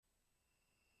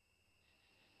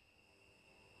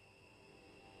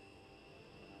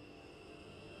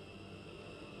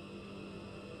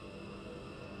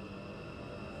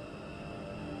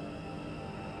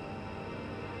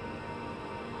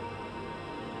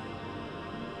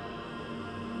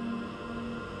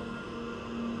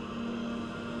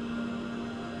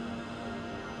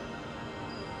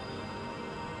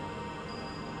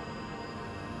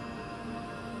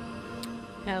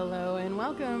Hello and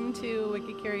welcome to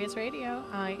Wicked Curious Radio.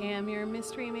 I am your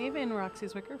mystery maven, Roxy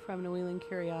Zwicker from New England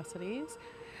Curiosities,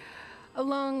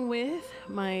 along with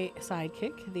my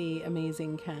sidekick, the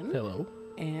amazing Ken. Hello.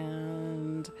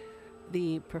 And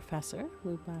the professor,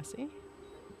 Luke Lassie,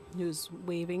 who's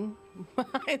waving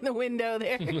behind the window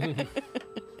there.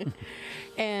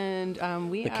 And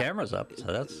the camera's up,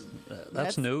 so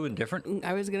that's new and different.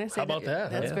 I was going to say, how about that?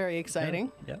 That's Yeah. very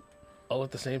exciting. Yeah. All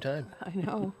at the same time. I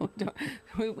know.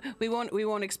 We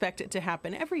won't expect it to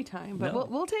happen every time, but No.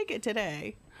 we'll take it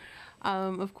today.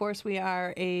 Of course, we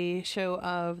are a show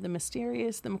of the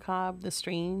mysterious, the macabre, the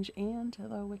strange, and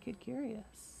the wicked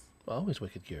curious. Always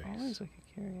wicked curious. Always wicked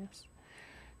curious.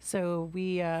 So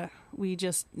we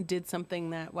just did something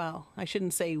that, well, I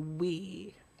shouldn't say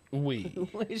we. We.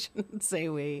 I shouldn't say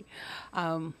we,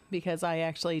 because I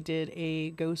actually did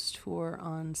a ghost tour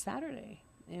on Saturday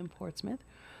in Portsmouth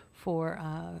for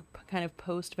kind of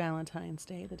post-Valentine's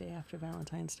Day, the day after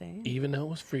Valentine's Day. Even though it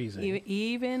was freezing.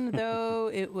 Even though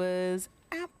it was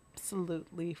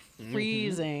absolutely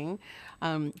freezing,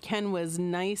 Ken was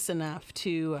nice enough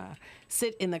to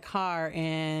sit in the car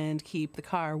and keep the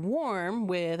car warm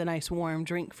with a nice warm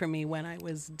drink for me when I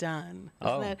was done.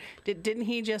 Didn't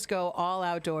he just go all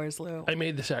outdoors, Lou? I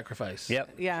made the sacrifice.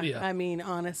 Yep. Yeah, Yeah. I mean,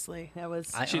 honestly, that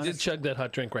was... She did chug that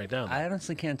hot drink right down. I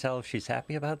honestly can't tell if she's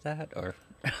happy about that or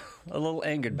a little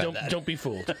angered by that. Don't be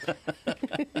fooled.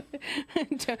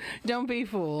 Don't be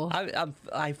fooled.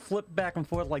 I flipped back and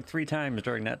forth like 3 times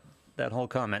during that whole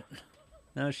comment.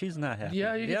 No, she's not happy.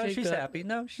 Yeah, you can take she's that. happy.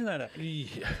 No, she's not happy.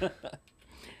 Yeah.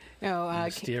 No,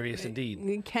 Mysterious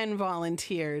indeed. Ken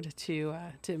volunteered to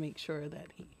make sure that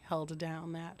he held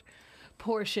down that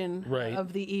portion Right.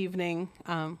 of the evening.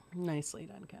 Nicely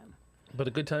done, Ken. But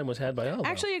a good time was had by all. though.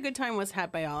 Actually, a good time was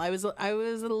had by all. I was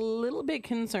a little bit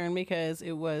concerned because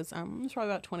it was probably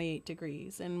about 28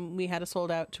 degrees, and we had a sold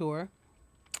out tour.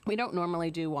 We don't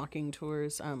normally do walking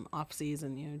tours off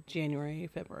season, January,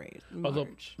 February, Although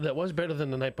March. that was better than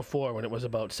the night before when it was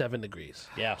about 7 degrees.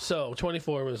 Yeah. So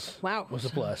 24 was a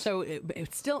plus. So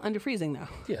it's still under freezing though.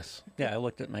 Yes. Yeah, I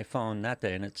looked at my phone that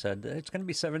day and it said it's going to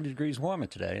be 7 degrees warmer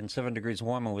today, and 7 degrees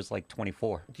warmer was like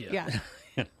 24. Yeah.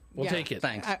 We'll Yeah. take it.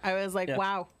 Thanks. I was like, Yeah.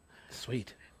 wow.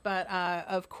 Sweet. But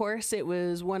of course, it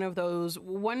was one of those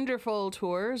wonderful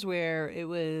tours where it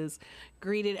was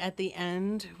greeted at the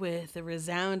end with the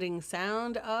resounding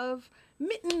sound of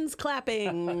mittens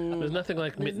clapping. There's nothing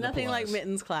like There's mitten nothing like applause.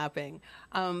 mittens clapping.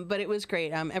 But it was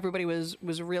great. Everybody was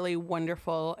really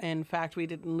wonderful. In fact, we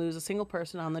didn't lose a single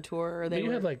person on the tour. You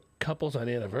had like couples on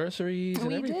anniversaries and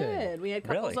We everything. did. We had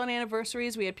couples Really? on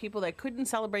anniversaries. We had people that couldn't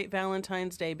celebrate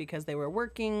Valentine's Day because they were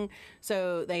working,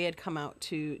 so they had come out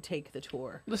to take the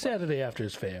tour. The Saturday after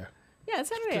is fair. Yeah,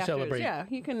 Saturday To after. celebrate Yeah,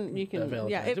 you can. Valentine's.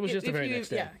 Yeah, It was just the very next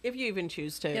day. Yeah, if you even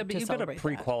choose to. Yeah, but to you've got a celebrate that.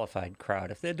 pre-qualified crowd.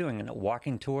 If they're doing a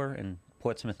walking tour in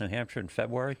Portsmouth, New Hampshire in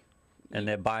February, and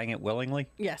they're buying it willingly,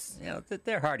 Yes,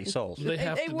 they're hardy souls. They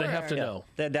have they to. They have to were. Yeah, know.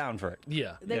 they're down for it.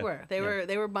 Yeah. they Yeah, were. yeah.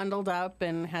 They were bundled up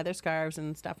and had their scarves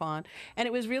and stuff on, and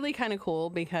it was really kind of cool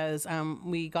because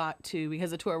we got to, because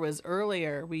the tour was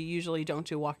earlier. We usually don't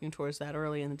do walking tours that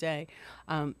early in the day.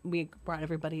 We brought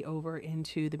everybody over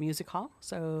into the music hall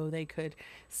so they could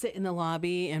sit in the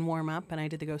lobby and warm up, and I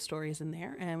did the ghost stories in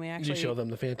there, and we Did actually you show them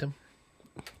the Phantom?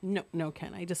 No,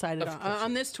 Ken. I decided Of course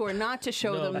on this tour not to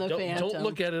show No, them the don't- Phantom. don't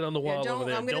look at it on the wall don't, over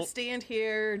there. I'm going to Don't- stand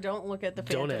here. Don't look at the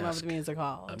Don't Phantom ask. of the music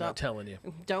hall. I'm Don't- not telling you.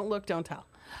 Don't look, don't tell.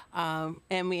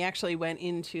 And we actually went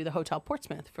into the Hotel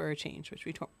Portsmouth for a change, which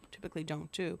we typically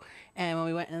don't do. And when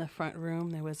we went in the front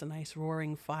room, there was a nice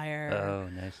roaring fire. Oh,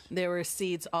 nice. There were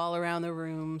seats all around the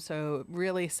room, so it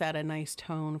really set a nice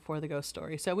tone for the ghost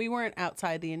story. So we weren't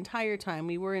outside the entire time.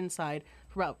 We were inside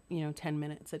for about 10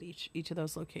 minutes at each of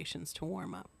those locations to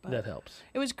warm up. But That helps.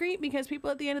 it was great because people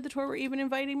at the end of the tour were even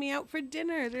inviting me out for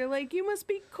dinner. They're like, "You must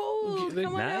be cold. They-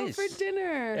 Come on out Nice. for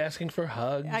dinner." Asking for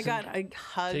hugs. I got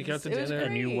hugs. Take out to It was dinner.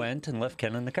 And you great. went and left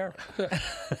Ken in the car.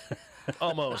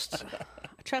 Almost.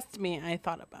 Trust me, I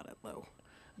thought about it, Lou.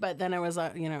 But then I was,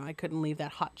 I couldn't leave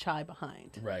that hot chai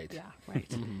behind. Right. Yeah, right.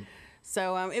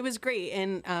 So it was great,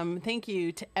 and thank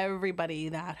you to everybody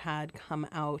that had come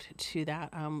out to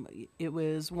that. It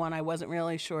was one I wasn't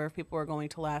really sure if people were going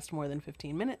to last more than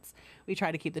 15 minutes. We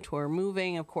try to keep the tour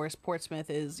moving. Of course,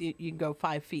 Portsmouth is, you can go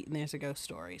 5 feet and there's a ghost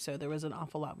story. So there was an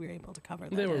awful lot we were able to cover.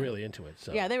 They were day. really into it.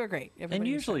 So. Yeah, they were great. And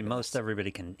Everybody was usually fabulous. most everybody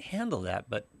can handle that,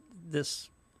 but this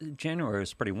January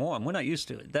was pretty warm. We're not used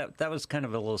to it. That was kind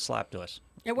of a little slap to us.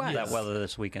 It was. that weather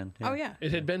this weekend. Oh, yeah.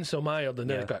 It had been so mild, and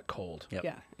then Yeah. it got cold. Yep.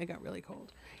 Yeah, it got really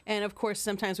cold. And of course,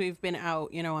 sometimes we've been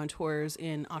out, on tours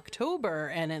in October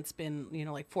and it's been,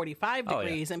 like 45 Oh, yeah.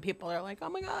 degrees and people are like, oh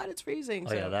my God, it's freezing.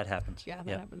 Oh, yeah, that happens. Yeah,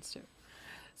 that happens too.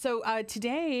 So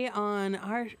today on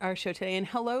our show today, and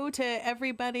hello to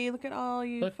everybody. Look at all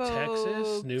you Look, folks.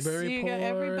 Texas, Newburyport. You got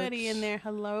everybody in there.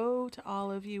 Hello to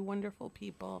all of you wonderful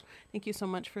people. Thank you so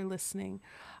much for listening.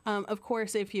 Of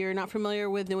course, if you're not familiar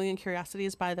with New England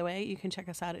Curiosities, by the way, you can check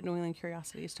us out at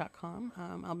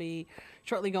newenglandcuriosities.com. I'll be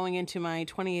shortly going into my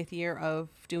 20th year of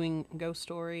doing ghost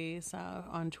stories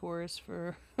on tours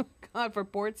for for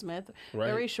Portsmouth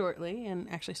very Right. shortly, and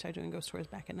actually started doing ghost tours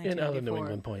back in And 1994. other New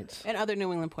England points. And other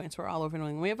New England points. We're all over New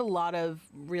England. We have a lot of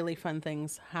really fun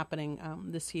things happening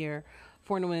this year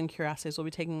for New England Curiosities. We'll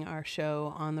be taking our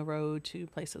show on the road to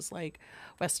places like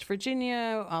West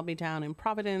Virginia. I'll be down in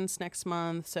Providence next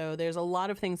month. So there's a lot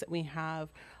of things that we have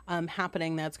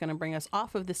happening that's going to bring us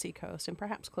off of the seacoast and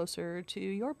perhaps closer to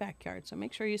your backyard. So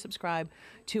make sure you subscribe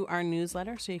to our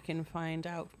newsletter so you can find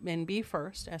out and be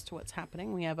first as to what's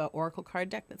happening. We have an Oracle card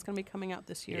deck that's going to be coming out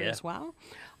this year Yeah. as well,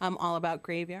 all about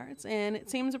graveyards. And it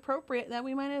seems appropriate that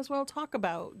we might as well talk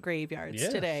about graveyards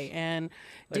Yes. today. And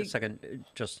Wait a second,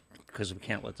 just because we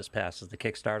can't let this pass, is the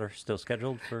Kickstarter still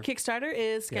scheduled for? Kickstarter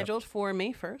is scheduled for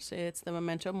May 1st. It's the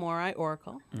Memento Mori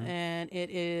Oracle, and it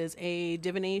is a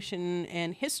divination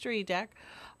and history deck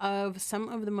of some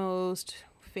of the most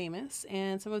famous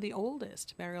and some of the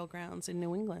oldest burial grounds in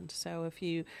New England. So if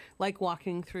you like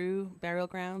walking through burial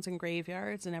grounds and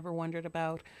graveyards and ever wondered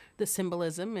about the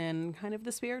symbolism and kind of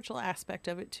the spiritual aspect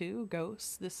of it too,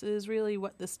 ghosts, this is really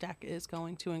what this deck is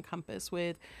going to encompass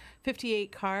with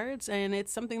 58 cards, and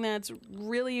it's something that's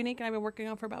really unique and I've been working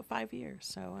on for about 5 years.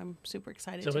 So I'm super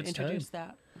excited So to it's introduce time.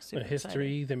 that. Super The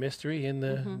history, the mystery, and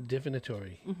the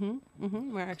divinatory. excited.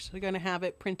 We're actually going to have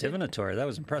it printed. Divinatory, that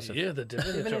was impressive. Yeah, the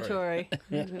divinatory.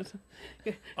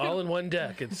 Divinatory. All in one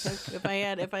deck. It's if I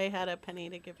had a penny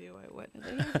to give you, I would.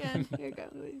 Here you go.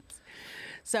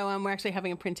 So we're actually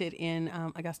having it printed in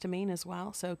Augusta, Maine as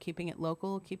well. So keeping it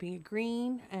local, keeping it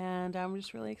green, and I'm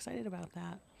just really excited about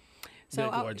that. So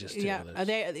They're gorgeous, too.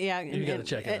 Yeah, You gotta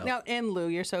check it out. No, and Lou,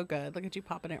 you're so good. Look at you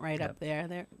popping it right up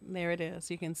there. There it is.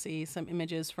 You can see some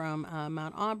images from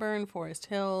Mount Auburn, Forest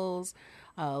Hills,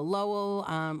 Lowell,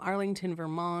 Arlington,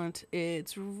 Vermont.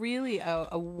 It's really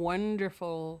a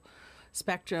wonderful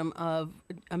spectrum of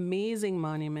amazing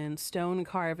monuments, stone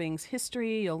carvings,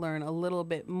 history. You'll learn a little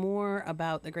bit more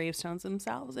about the gravestones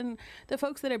themselves and the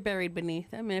folks that are buried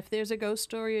beneath them. And if there's a ghost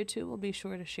story or two, we'll be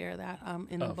sure to share that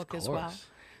in the Of book as well. course.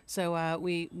 So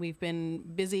we've been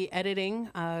busy editing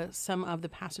some of the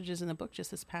passages in the book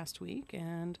just this past week,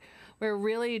 and we're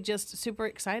really just super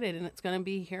excited, and it's going to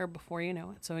be here before you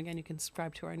know it. So again, you can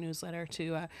subscribe to our newsletter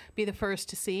to be the first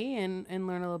to see and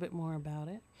learn a little bit more about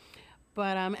it.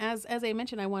 But as I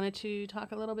mentioned, I wanted to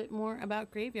talk a little bit more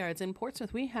about graveyards. In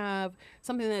Portsmouth, we have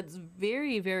something that's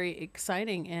very, very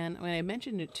exciting. And when I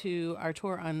mentioned it to our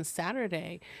tour on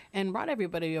Saturday and brought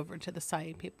everybody over to the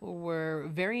site, people were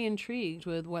very intrigued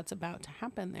with what's about to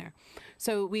happen there.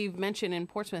 So we've mentioned in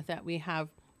Portsmouth that we have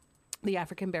the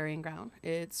African Burying Ground.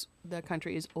 It's the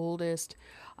country's oldest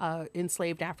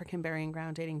enslaved African burying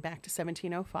ground, dating back to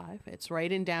 1705. It's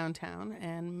right in downtown,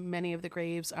 and many of the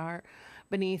graves are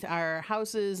beneath our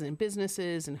houses and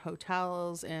businesses and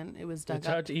hotels, and it was dug It's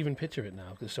up. hard to even picture it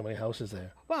now. There's so many houses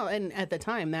there. Well, and at the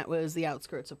time, that was the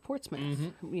outskirts of Portsmouth,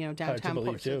 downtown believe,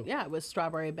 Portsmouth. too. Yeah, it was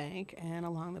Strawberry Bank and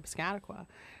along the Piscataqua.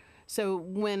 So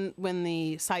when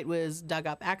the site was dug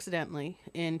up accidentally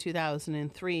in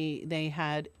 2003, they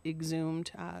had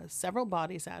exhumed several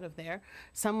bodies out of there.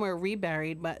 Some were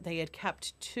reburied, but they had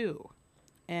kept 2.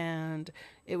 And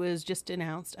it was just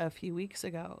announced a few weeks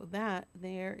ago that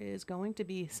there is going to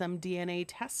be some DNA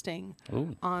testing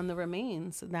on the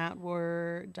remains that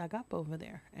were dug up over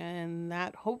there. And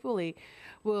that hopefully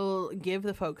will give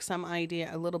the folks some idea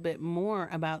a little bit more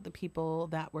about the people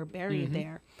that were buried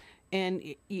there. And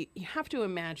you have to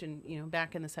imagine,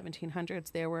 back in the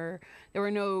 1700s, there were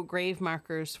no grave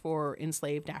markers for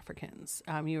enslaved Africans.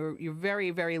 You're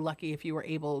very, very lucky if you were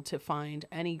able to find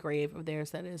any grave of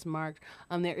theirs that is marked.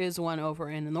 There is one over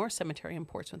in the North Cemetery in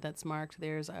Portsmouth that's marked.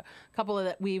 There's a couple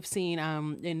that we've seen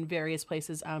in various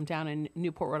places down in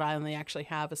Newport, Rhode Island. They actually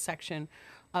have a section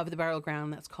of the burial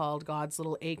ground that's called God's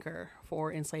Little Acre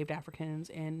for enslaved Africans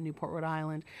in Newport, Rhode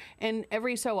Island. And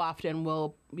every so often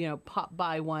we'll, pop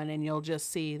by one and you'll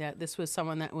just see that this was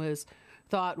someone that was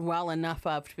thought well enough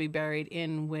of to be buried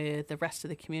in with the rest of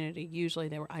the community. Usually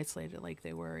they were isolated like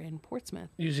they were in Portsmouth.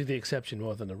 Usually the exception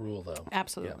more than the rule, though.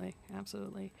 Absolutely.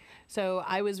 Absolutely. So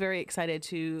I was very excited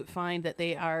to find that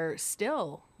they are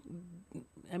still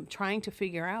am trying to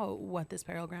figure out what this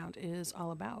burial ground is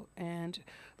all about and a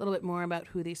little bit more about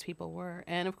who these people were.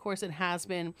 And of course, it has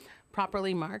been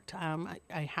properly marked.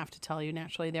 I have to tell you,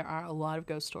 naturally, there are a lot of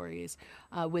ghost stories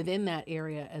within that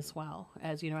area as well.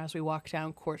 As you know, as we walk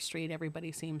down Court Street,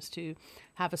 everybody seems to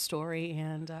have a story,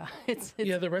 and it's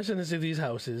Yeah, the residents of these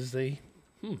houses,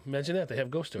 imagine that, they have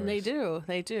ghost stories. They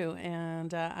do.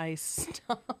 And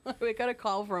we got a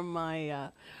call from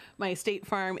my State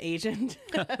Farm agent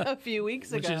a few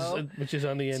weeks ago, which is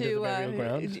on the end of the burial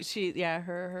ground.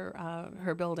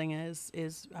 Her building is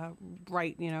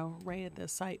right at the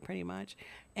site pretty much,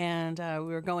 and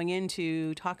we were going in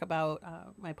to talk about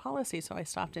my policy, so I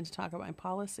stopped in to talk about my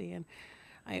policy, and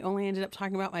I only ended up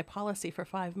talking about my policy for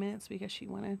 5 minutes because she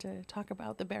wanted to talk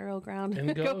about the burial ground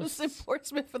and ghosts in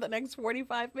Portsmouth for the next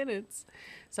 45 minutes.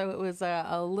 So it was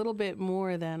a little bit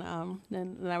more than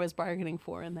I was bargaining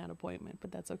for in that appointment,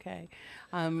 but that's okay.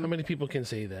 How many people can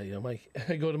say that?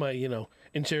 I go to my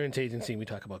insurance agency and we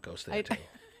talk about ghosts there too.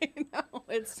 I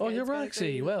know. You're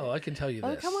Roxy. Well, I can tell you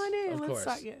this. Oh, come on in. Of Let's course.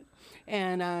 talk.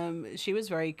 And she was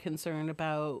very concerned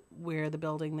about where the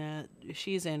building that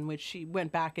she's in, which she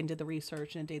went back and did the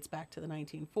research, and it dates back to the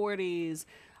 1940s.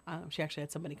 She actually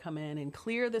had somebody come in and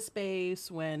clear the space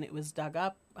when it was dug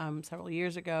up several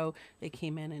years ago. They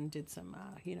came in and did some,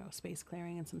 space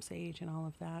clearing and some sage and all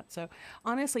of that. So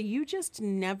honestly, you just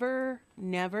never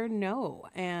know.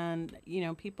 And,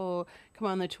 people come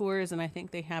on the tours and I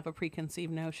think they have a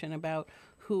preconceived notion about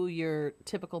who your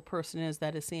typical person is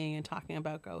that is seeing and talking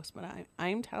about ghosts. But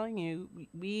I'm telling you,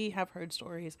 we have heard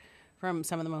stories from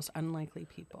some of the most unlikely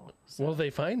people. So. Well, they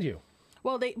find you.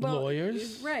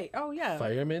 Lawyers, right? Oh yeah,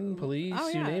 firemen, police,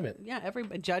 you name it. Yeah,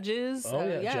 everybody, judges.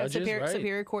 Judges,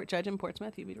 Superior Court judge in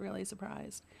Portsmouth. You'd be really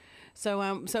surprised.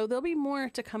 So, there'll be more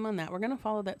to come on that. We're going to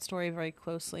follow that story very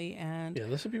closely, and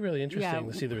this would be really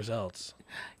interesting to see the results.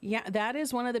 Yeah, that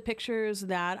is one of the pictures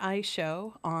that I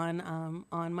show on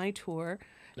my tour.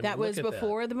 That was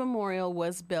before the memorial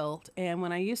was built. And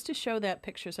when I used to show that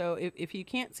picture, so if you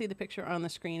can't see the picture on the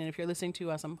screen, and if you're listening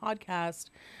to us on podcast,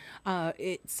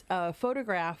 it's a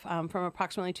photograph from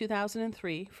approximately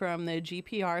 2003 from the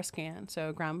GPR scan,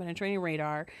 so ground penetrating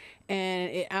radar, and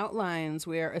it outlines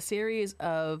where a series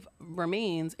of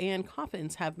remains and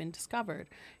coffins have been discovered.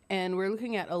 And we're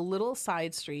looking at a little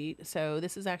side street. So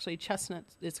this is actually Chestnut.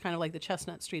 It's kind of like the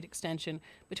Chestnut Street extension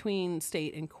between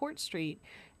State and Court Street.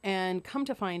 And come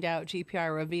to find out,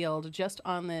 GPR revealed just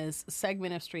on this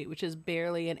segment of street, which is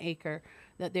barely an acre,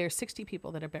 that there are 60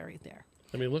 people that are buried there.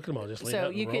 I mean, look at them all just laid so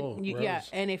out in rows.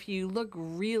 And if you look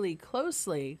really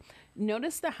closely,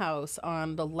 notice the house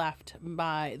on the left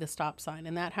by the stop sign.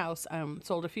 And that house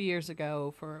sold a few years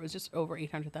ago it was just over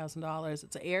 $800,000.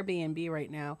 It's an Airbnb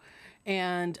right now.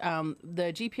 And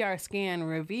the GPR scan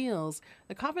reveals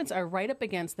the coffins are right up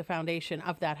against the foundation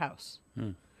of that house.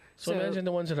 So imagine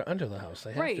the ones that are under the house.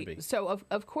 They have to be. So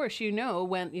of course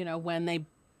when they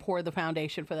pour the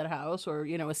foundation for that house or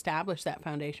establish that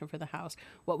foundation for the house,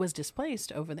 what was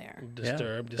displaced over there?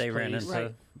 Disturbed. They ran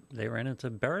Displaced. into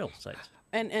burial sites.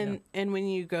 And when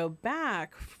you go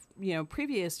back,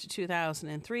 previous to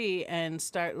 2003 and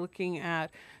start looking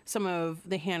at some of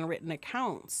the handwritten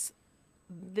accounts,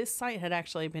 this site had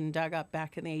actually been dug up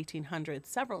back in the 1800s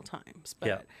several times,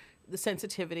 but the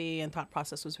sensitivity and thought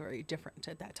process was very different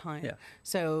at that time. Yeah.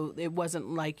 So it wasn't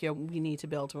like, we need to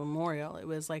build a memorial. It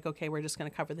was like, okay, we're just going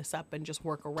to cover this up and just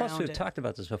work around Plus, we've it. talked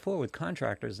about this before with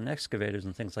contractors and excavators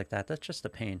and things like that. That's just a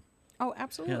pain. Oh,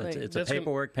 absolutely. It's a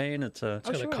paperwork pain. It's going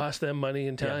to cost them money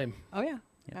and time. Oh, yeah.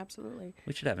 Absolutely.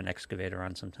 We should have an excavator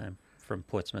on sometime from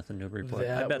Portsmouth and Newburyport.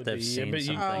 That I bet would they've be- seen but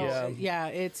you- something. Yeah,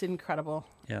 it's incredible.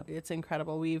 Yeah. It's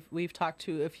incredible. We've talked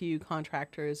to a few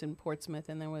contractors in Portsmouth,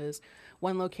 and there was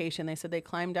one location. They said they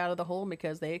climbed out of the hole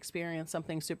because they experienced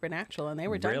something supernatural, and they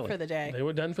were done Really? for the day. They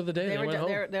were done for the day. They were went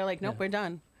home. They're like, nope, we're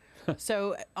done.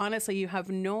 So honestly, you have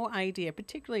no idea,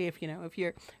 particularly if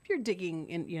you're digging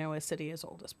in a city as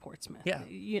old as Portsmouth. Yeah.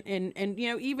 And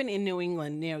even in New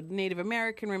England, Native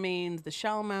American remains, the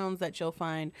shell mounds that you'll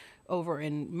find over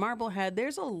in Marblehead.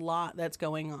 There's a lot that's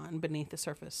going on beneath the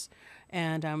surface.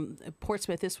 And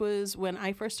Portsmouth, this was when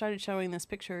I first started showing this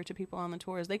picture to people on the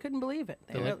tours. They couldn't believe it.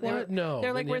 They're like, "What? No."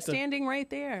 They're like, Then you we're have to- standing right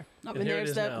there. Oh, and here it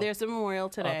is now. there's the memorial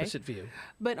today. Opposite view.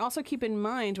 But also keep in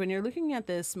mind, when you're looking at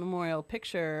this memorial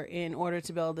picture, in order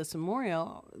to build this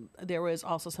memorial, there was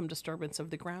also some disturbance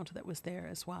of the ground that was there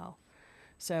as well.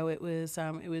 So it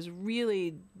was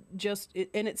really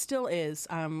and it still is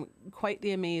quite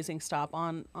the amazing stop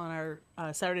on our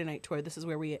Saturday night tour. This is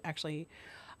where we actually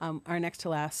our next to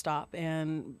last stop,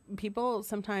 and people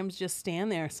sometimes just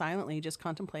stand there silently, just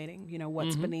contemplating,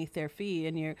 what's beneath their feet,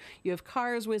 and you have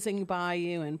cars whizzing by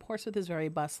you, and Portsmouth is very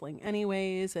bustling,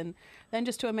 anyways, and then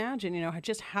just to imagine,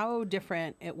 just how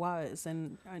different it was,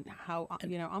 and how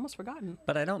almost forgotten.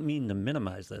 But I don't mean to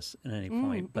minimize this at any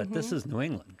point, but this is New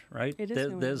England, right? It is New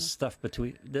There's England.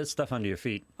 there's stuff under your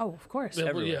feet. Oh, of course.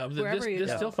 Yeah, Wherever you they're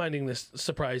go. still finding this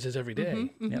surprises every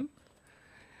day. Yep.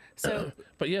 So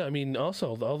But yeah, I mean,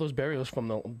 also all those burials from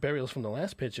the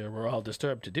last picture were all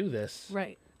disturbed to do this,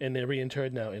 right. and they're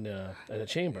reinterred now in a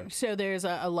chamber. So there's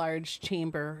a large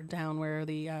chamber down where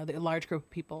the large group of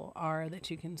people are that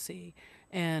you can see,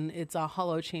 and it's a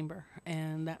hollow chamber,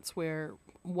 and that's where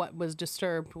what was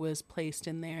disturbed was placed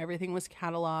in there. Everything was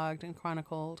cataloged and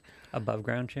chronicled. Above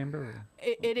ground chamber?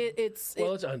 It's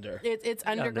Under. it's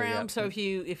underground. yeah. So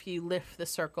if you lift the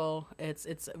circle, it's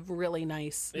really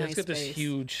nice. Yeah, nice it's got this space.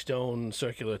 huge stone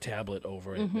circular tablet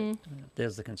over it.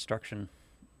 There's the construction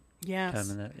Yes. time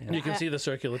in that. And you can see the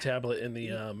circular tablet in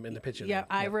the picture. Yeah, there.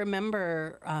 I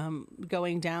remember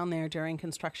going down there during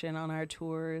construction on our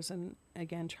tours, and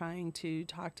again trying to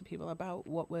talk to people about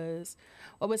what was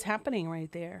happening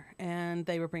right there. And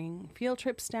they were bringing field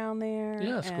trips down there.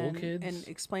 Yeah, school kids. and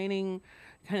explaining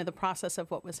kind of the process of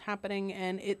what was happening.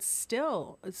 And it's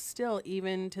still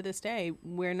even to this day,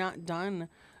 we're not done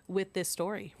with this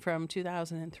story from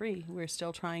 2003. We're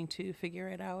still trying to figure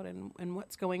it out and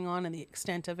what's going on and the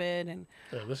extent of it. And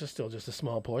This is still just a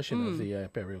small portion of the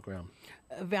burial ground.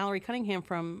 Valerie Cunningham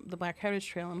from the Black Heritage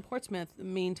Trail in Portsmouth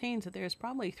maintains that there's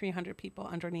probably 300 people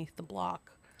underneath the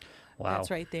block. Wow.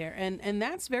 That's right there, and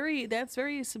that's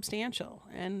very substantial.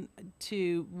 And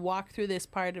to walk through this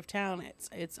part of town,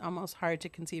 it's almost hard to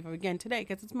conceive of again today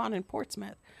because it's modern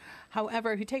Portsmouth.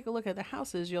 However, if you take a look at the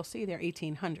houses, you'll see they're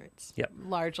 1800s, Yep.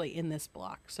 largely in this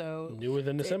block. So Newer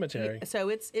than the cemetery. So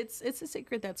it's a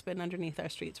secret that's been underneath our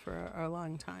streets for a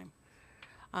long time.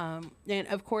 And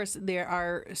of course, there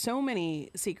are so many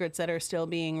secrets that are still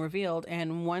being revealed.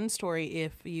 And one story,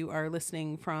 if you are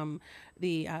listening from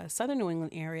the southern New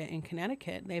England area in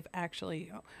Connecticut, they've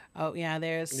actually, look at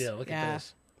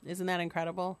this. Isn't that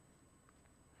incredible?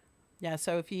 Yeah,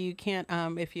 so if you can't,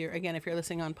 if you're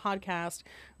listening on podcast,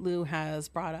 Lou has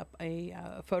brought up a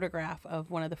photograph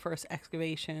of one of the first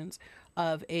excavations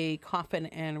of a coffin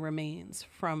and remains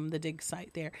from the dig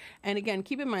site there. And again,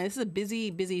 keep in mind, this is a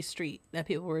busy street that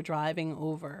people were driving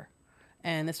over.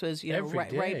 And this was, Every right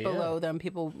day, below them,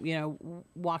 people,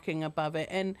 walking above it.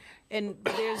 And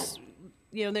there's,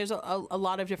 there's a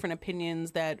lot of different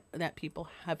opinions that people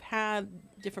have had,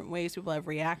 different ways people have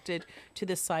reacted to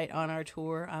this site on our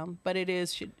tour. But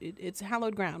it's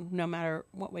hallowed ground, no matter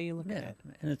what way you look at it.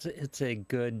 And it's a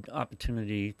good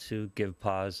opportunity to give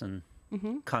pause and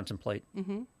contemplate,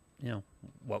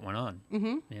 what went on.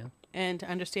 Yeah. And to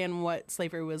understand what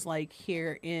slavery was like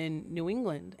here in New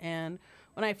England. And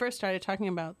when I first started talking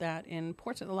about that in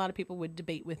Portsmouth, a lot of people would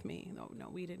debate with me. No,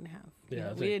 we didn't have.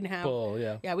 We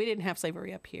didn't have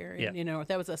slavery up here. And, Yeah.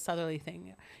 that was a southerly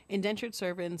thing. Indentured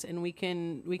servants, and we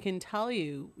can tell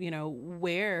you,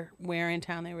 where in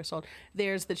town they were sold.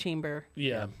 There's the chamber.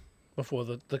 Yeah, before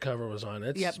the cover was on.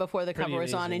 It's Before the pretty cover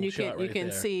was on, and amazing you shot can right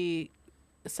there. see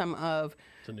some of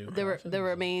The new the coffins.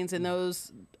 remains, and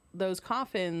those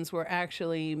coffins were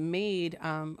actually made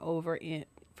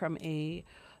from a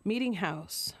meeting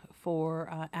house for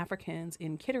Africans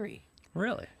in Kittery.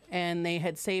 Really? And they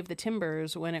had saved the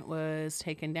timbers when it was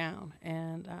taken down,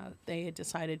 and they had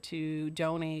decided to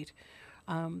donate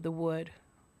the wood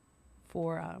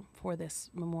for this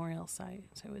memorial site.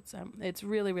 So it's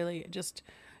really, really just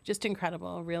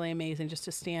incredible, really amazing, just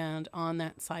to stand on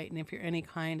that site. And if you're any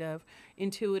kind of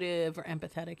intuitive or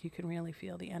empathetic, you can really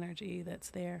feel the energy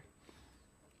that's there.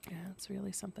 Yeah, it's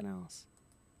really something else.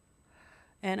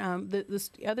 And the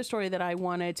other story that I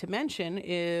wanted to mention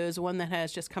is one that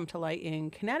has just come to light in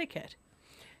Connecticut.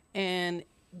 And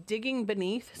digging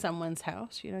beneath someone's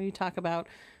house, you talk about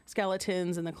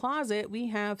skeletons in the closet, we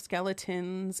have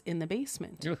skeletons in the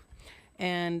basement. Ugh.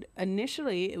 And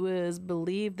initially, it was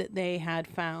believed that they had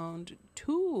found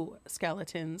 2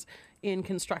 skeletons in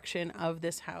construction of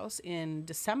this house in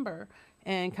December.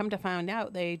 And come to find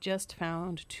out, they just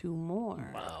found 2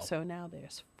 more. Wow. So now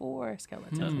there's 4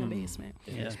 skeletons in the basement.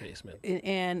 in his basement.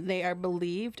 And they are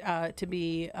believed to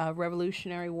be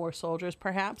Revolutionary War soldiers.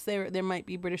 Perhaps there might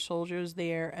be British soldiers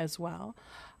there as well.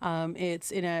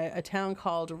 It's in a town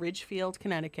called Ridgefield,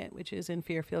 Connecticut, which is in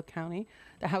Fairfield County.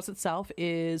 The house itself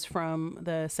is from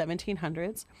the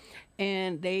 1700s,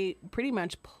 and they pretty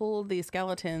much pulled these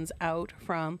skeletons out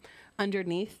from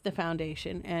underneath the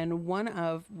foundation. And one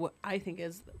of what I think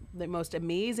is the most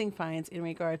amazing finds in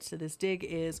regards to this dig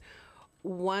is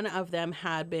one of them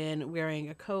had been wearing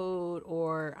a coat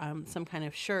or some kind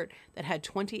of shirt that had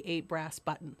 28 brass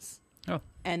buttons. Oh,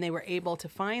 And they were able to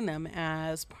find them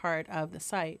as part of the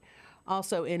site.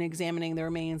 Also, in examining the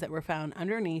remains that were found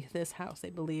underneath this house, they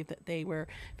believe that they were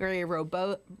very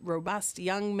robust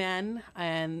young men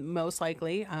and most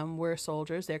likely were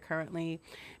soldiers. They're currently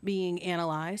being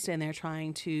analyzed and they're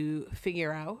trying to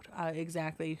figure out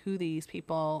exactly who these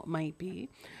people might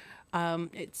be.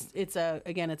 It's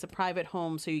a private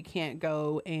home, so you can't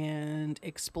go and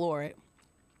explore it.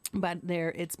 But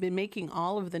it's been making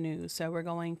all of the news, so we're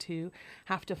going to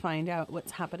have to find out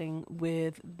what's happening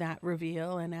with that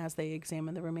reveal and as they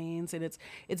examine the remains. And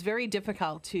it's very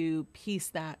difficult to piece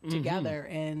that together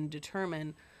and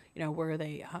determine, were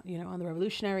they, on the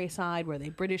revolutionary side, were they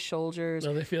British soldiers?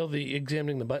 No, they feel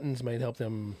examining the buttons might help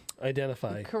them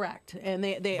identify Correct. And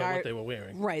they are what they were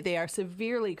wearing. Right, they are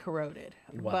severely corroded,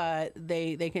 Wow. but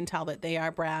they can tell that they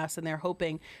are brass, and they're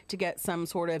hoping to get some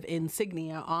sort of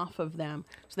insignia off of them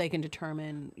so they can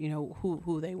determine,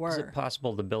 who they were. is it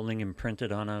possible the building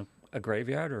imprinted on a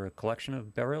graveyard or a collection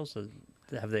of burials?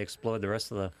 Have they explored the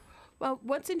rest of the Well,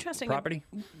 what's interesting... property?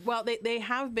 Well, they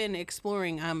have been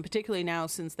exploring, particularly now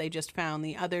since they just found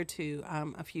the other two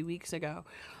a few weeks ago.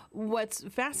 What's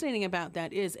fascinating about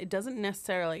that is it doesn't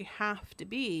necessarily have to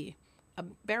be a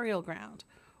burial ground.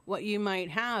 What you might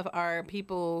have are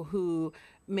people who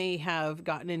may have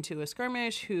gotten into a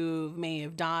skirmish, who may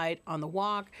have died on the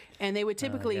walk, and they would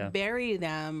typically yeah. bury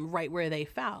them right where they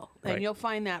fell. And Right. you'll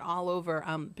find that all over,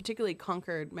 particularly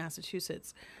Concord,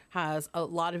 Massachusetts, has a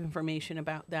lot of information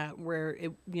about that, where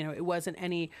it wasn't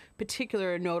any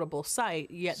particular notable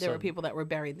site, yet there So were people that were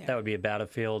buried there. That would be a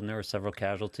battlefield, and there were several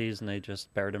casualties, and they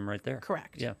just buried them right there.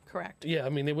 Correct. Yeah. Correct. Yeah, I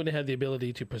mean, they wouldn't have the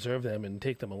ability to preserve them and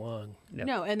take them along. Yep.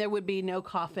 No, and there would be no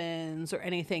coffins or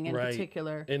anything in Right.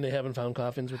 particular. And they haven't found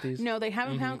coffins with these? No, they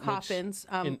haven't found Which- coffins.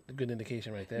 Good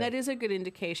indication right there. That is a good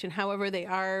indication. However, they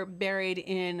are buried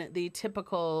in the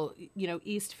typical,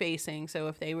 east facing. So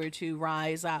if they were to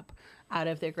rise up out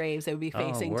of their graves, they would be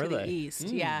facing were to the they? east.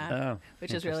 Yeah, Oh,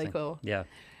 which is really interesting. cool. Yeah.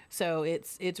 So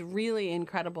it's really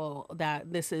incredible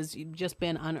that this has just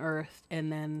been unearthed,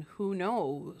 and then who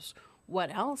knows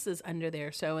what else is under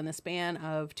there. So in the span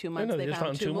of 2 months, know, they they just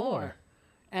found found two more.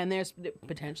 And there's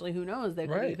potentially, who knows, there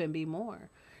could Right. even be more.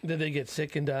 Did they get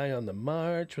sick and die on the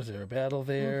march? Was there a battle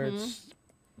there? It's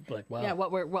like, wow. Yeah,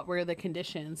 what were the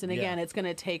conditions? And again, Yeah. it's going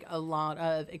to take a lot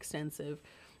of extensive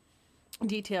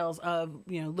details of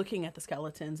looking at the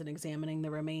skeletons and examining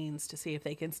the remains to see if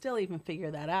they can still even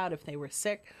figure that out, if they were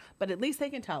sick. But at least they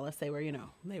can tell us they were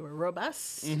they were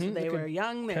robust, they were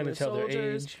young, they Kind were of tell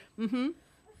soldiers. their age.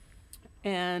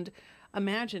 And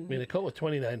imagine I mean, a coat with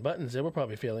 29 buttons, they were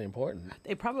probably fairly important.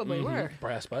 they probably were.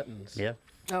 Brass buttons. Yeah.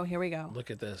 Oh, here we go.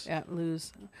 Look at this. Yeah,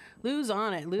 Lou's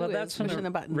on it. Lou Well, is that's from pushing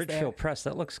the buttons Richfield Press.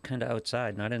 That looks kind of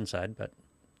outside, not inside, but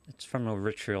it's from a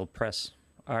Richfield Press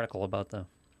article about the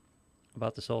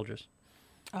soldiers.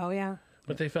 there. Oh yeah.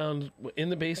 But they found in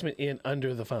the basement and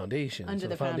under the foundation. Under so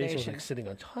the foundation was foundation. like sitting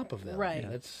on top of them. Right.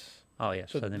 That's Oh yeah,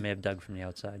 so they may have dug from the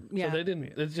outside. Yeah. So they didn't.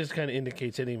 It just kind of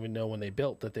indicates they didn't even know when they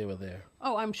built that they were there.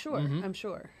 Oh, I'm sure. I'm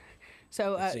sure.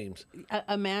 So It seems.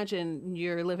 imagine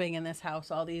you're living in this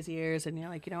house all these years, and you're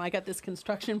like, I got this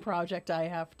construction project I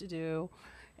have to do,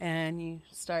 and you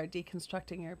start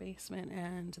deconstructing your basement,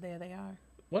 and there they are.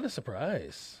 What a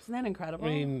surprise! Isn't that incredible? I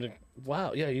mean,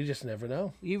 wow. Yeah, you just never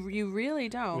know. you really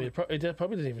don't. I mean, it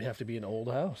probably doesn't even have to be an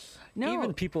old house. No,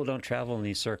 Even people who don't travel in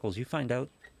these circles. You find out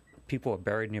people are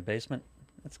buried in your basement.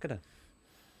 It's gonna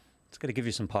give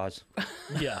you some pause.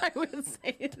 Yeah, I would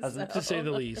say so. to say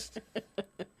the least.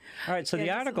 All right, so Yeah, the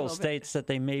just a article little bit. states that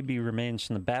they may be remains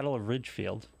from the Battle of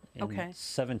Ridgefield in Okay.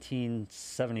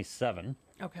 1777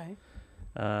 Okay.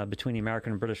 between the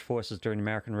American and British forces during the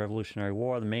American Revolutionary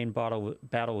War. The main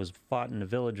battle was fought in the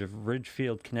village of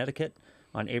Ridgefield, Connecticut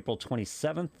on April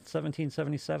 27th,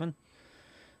 1777.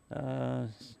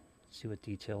 See what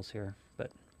details here,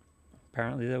 but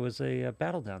apparently there was a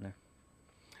battle down there.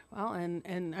 Well,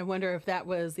 and I wonder if that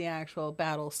was the actual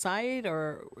battle site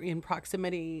or in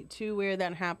proximity to where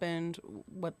that happened.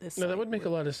 What this? No, that site would make a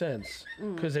lot of sense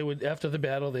because they would after the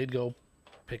battle they'd go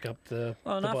pick up the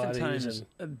Well, and the bodies oftentimes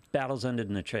and battles ended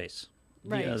in a chase.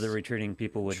 Right. The retreating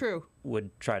people True.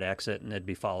 would try to exit and they'd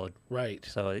be followed. right,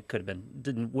 So it could have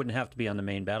been wouldn't have to be on the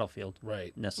main battlefield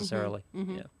right. necessarily.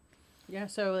 Yeah. Yeah,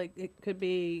 so like it could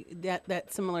be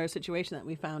that similar situation that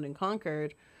we found in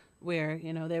Concord, where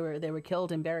they were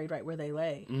killed and buried right where they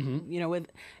lay.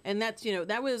 And that's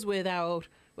that was without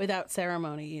without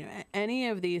ceremony. You know, any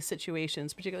of these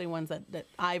situations, particularly ones that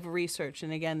I've researched,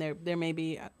 and again, there may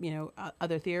be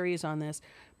other theories on this,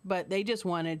 but they just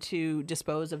wanted to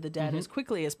dispose of the dead as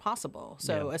quickly as possible.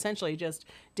 So essentially, just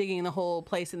digging the hole,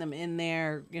 placing them in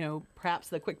there, perhaps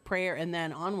the quick prayer, and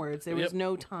then onwards. There was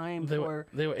no time for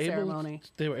ceremony.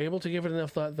 They were able to give it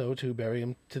enough thought, though, to bury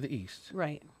him to the east.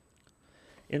 Right.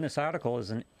 In this article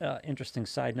is an interesting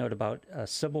side note about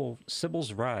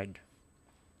Sybil's ride.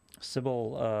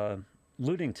 Sybil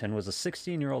Ludington was a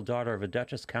 16-year-old daughter of a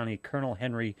Dutchess County Colonel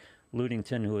Henry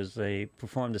Ludington, who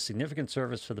performed a significant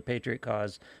service for the Patriot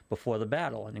cause before the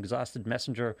battle. An exhausted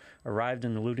messenger arrived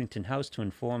in the Ludington house to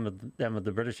inform them of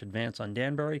the British advance on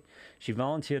Danbury. She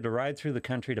volunteered to ride through the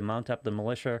country to mount up the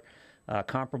militia,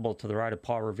 comparable to the ride of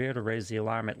Paul Revere, to raise the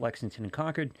alarm at Lexington and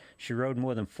Concord. She rode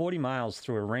more than 40 miles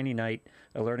through a rainy night,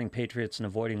 alerting Patriots and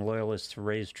avoiding Loyalists to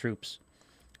raise troops.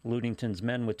 Ludington's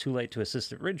men were too late to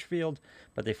assist at Ridgefield,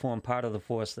 but they formed part of the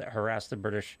force that harassed the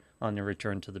British on their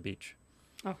return to the beach.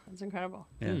 Oh, that's incredible.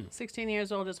 Yeah. 16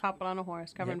 years old, just hopping on a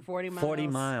horse, covering 40 miles. 40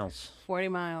 miles. 40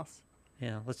 miles.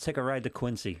 Yeah, let's take a ride to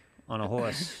Quincy on a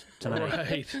horse tonight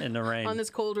Right. in the rain On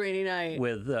this cold, rainy night.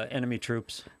 with enemy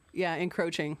troops. Yeah,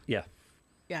 encroaching. Yeah,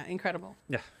 Yeah, incredible.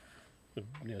 yeah.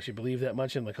 She believed that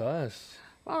much in the cause.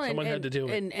 Well, Someone had to do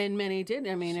it. And many did.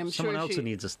 I mean, I'm Someone sure else she... who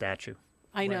needs a statue.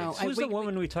 I know. Who's the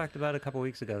woman we talked about a couple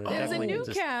weeks ago? That It was in definitely needs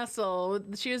a- Newcastle.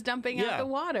 She was dumping out Yeah. the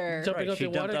water. Dumping out She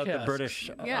the dumped water out the cask.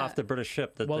 British Yeah. off the British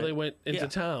ship. That While they went into Yeah.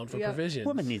 town for Yeah. provisions.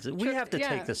 Woman needs it. We have to yeah.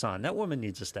 take this on. That woman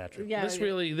needs a statue. Yeah, This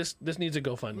really, this needs a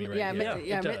GoFundMe right yeah, here.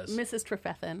 yeah, It does. Mrs.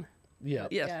 Trefethen. Yeah.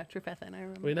 Yes. Yeah, Trefethen. I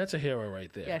remember. I mean, that's a hero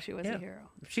right there. Yeah, she was Yeah. a hero.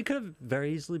 She could have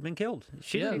very easily been killed.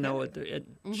 She Yeah. didn't know what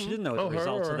she didn't know what Oh, the her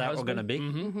results or of her that were going to be.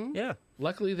 husband? Yeah.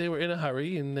 Luckily, they were in a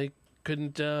hurry and they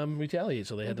couldn't retaliate,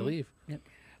 so they had to leave.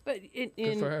 But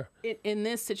for her. in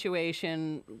this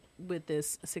situation with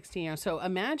this 16-year-old, so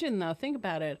imagine though, think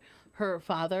about it. Her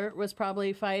father was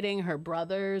probably fighting, her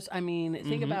brothers. I mean,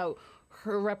 think about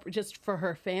her just for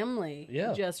her family,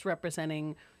 Yeah. just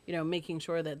representing, making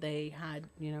sure that they had,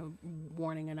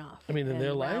 warning enough. I mean, and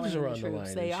their lives rallying are on the troops.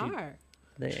 line, They and she- are.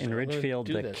 In I'm gonna Ridgefield,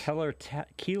 do the this.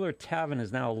 Keeler Tavern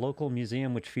is now a local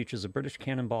museum which features a British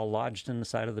cannonball lodged in the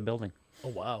side of the building. Oh,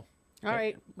 wow. All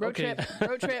right, road Okay. trip,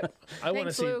 road trip. I want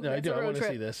to Thanks, see. Lou. No, I That's do. a I road want to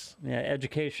trip. see this. Yeah,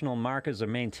 educational markers are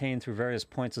maintained through various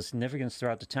points of significance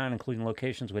throughout the town, including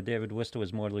locations where David Worcester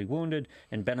was mortally wounded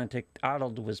and Benedict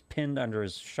Arnold was pinned under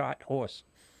his shot horse.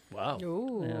 Wow.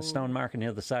 Ooh. A stone marker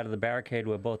near the side of the barricade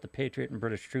where both the Patriot and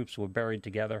British troops were buried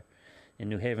together. In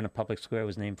New Haven, a public square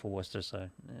was named for Worcester, so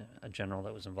a general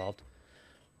that was involved.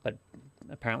 But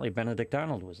apparently Benedict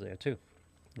Arnold was there, too.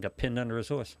 He got pinned under his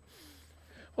horse.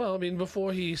 Well, I mean,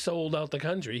 before he sold out the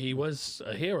country, he was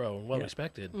a hero and well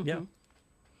respected. Yeah.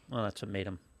 Well, that's what made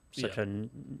him such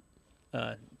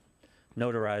a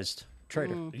notarized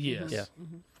traitor. Yes. Yeah.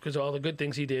 Because of all the good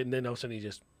things he did, and then all of a sudden he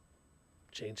just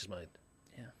changed his mind.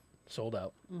 Yeah. Sold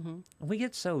out. We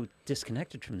get so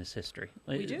disconnected from this history.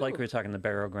 We do. Like we were talking the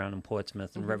burial ground in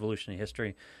Portsmouth and revolutionary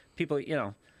history. People,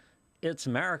 it's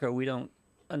America. We don't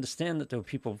understand that there were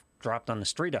people dropped on the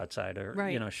street outside or,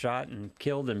 Right. shot and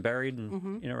killed and buried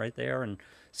and, right there. And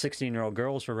 16-year-old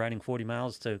girls were riding 40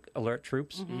 miles to alert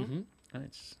troops. And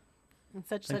it's It's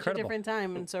such a incredible. different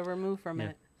time and so removed from Yeah.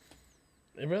 it.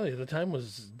 And really, the time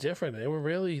was different. They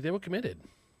were committed.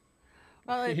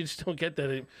 Well, You just don't get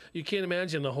that. You can't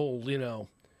imagine the whole,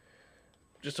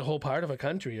 just a whole part of a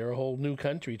country or a whole new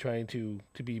country trying to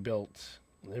be built.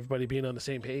 Everybody being on the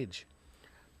same page.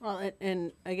 Well,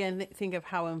 and again, think of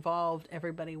how involved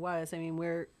everybody was. I mean,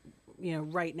 we're,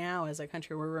 right now as a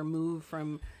country, we're removed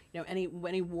from,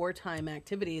 any wartime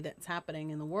activity that's happening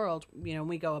in the world.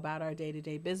 We go about our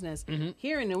day-to-day business.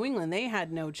 Here in New England, they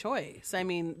had no choice. I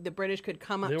mean, the British could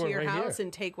come up They to were your right house here.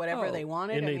 and take whatever Oh, they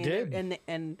wanted. and I they mean, did.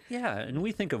 And Yeah, and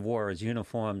we think of war as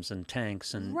uniforms and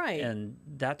tanks and Right. and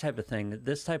that type of thing.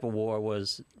 This type of war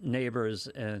was neighbors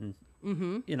and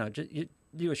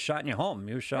you were shot in your home.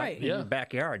 You were shot Right. in Yeah. your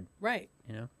backyard. right.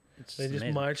 It's They just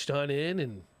amazing. marched on in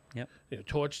and Yep.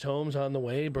 torched homes on the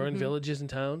way, burned villages and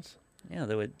towns. Yeah,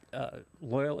 there were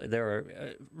There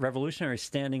were revolutionaries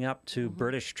standing up to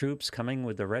British troops coming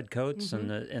with the red coats and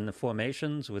the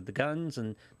formations with the guns,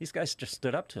 and these guys just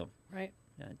stood up to them. Right.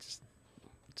 Yeah, it's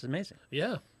amazing.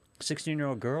 Yeah.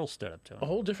 16-year-old girl stood up to A them.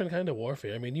 whole different kind of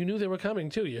warfare. I mean, you knew they were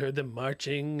coming, too. You heard them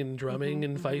marching and drumming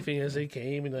and fifing as they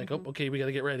came, and oh, okay, we got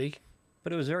to get ready.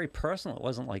 But it was very personal. It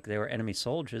wasn't like they were enemy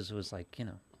soldiers. It was like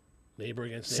Neighbor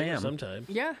against Sam. neighbor sometimes.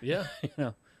 Yeah. Yeah.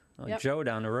 like Yep. Joe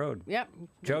down the road. Yep.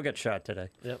 Joe got shot today.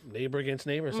 Yep. Neighbor against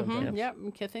neighbor sometimes. Yep.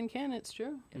 Kith and kin. It's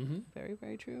true. Very,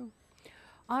 very true.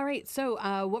 All right, so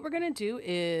what we're going to do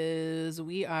is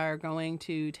we are going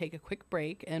to take a quick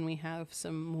break, and we have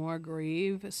some more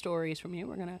grave stories from you.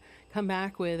 We're going to come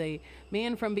back with a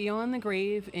man from beyond the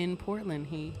grave in Portland.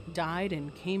 He died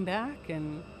and came back,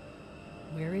 and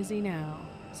where is he now?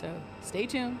 So stay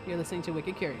tuned. You're listening to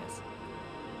Wicked Curious.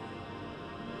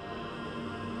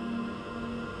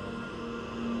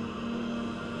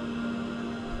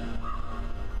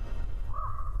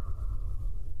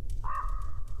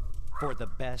 For the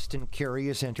best in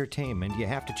curious entertainment, you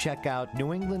have to check out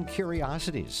New England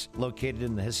Curiosities, located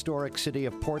in the historic city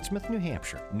of Portsmouth, New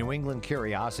Hampshire. New England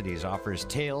Curiosities offers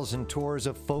tales and tours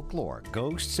of folklore,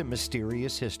 ghosts, and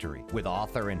mysterious history, with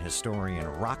author and historian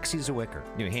Roxy Zwicker,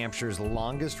 New Hampshire's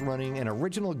longest-running and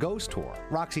original ghost tour.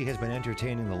 Roxy has been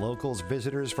entertaining the locals,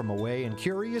 visitors from away, and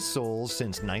curious souls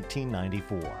since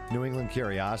 1994. New England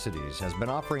Curiosities has been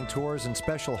offering tours and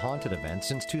special haunted events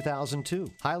since 2002.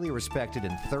 Highly respected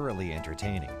and thoroughly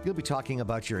entertaining. You'll be talking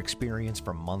about your experience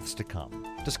for months to come.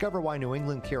 Discover why New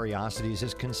England Curiosities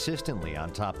is consistently on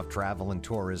top of travel and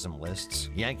tourism lists.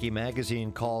 Yankee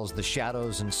Magazine calls the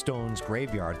Shadows and Stones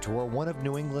Graveyard Tour one of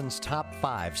New England's top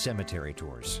 5 cemetery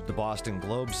tours. The Boston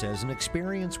Globe says an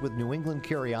experience with New England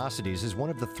Curiosities is one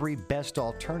of the 3 best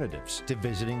alternatives to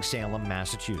visiting Salem,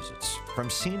 Massachusetts. From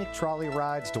scenic trolley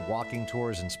rides to walking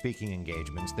tours and speaking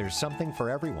engagements, there's something for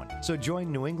everyone. So join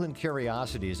New England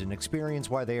Curiosities and experience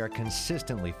why they are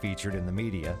consistently featured in the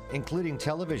media, including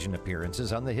television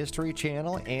appearances on the History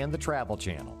Channel and the Travel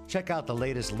Channel. Check out the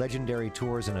latest legendary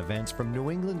tours and events from New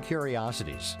England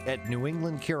Curiosities at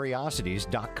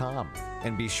newenglandcuriosities.com.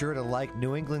 And be sure to like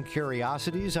New England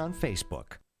Curiosities on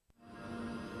Facebook.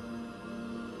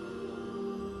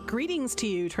 Greetings to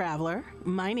you, traveler.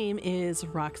 My name is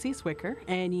Roxy Zwicker,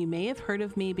 and you may have heard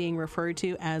of me being referred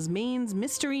to as Maine's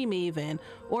Mystery Maven,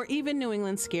 or even New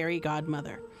England's Scary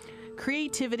Godmother.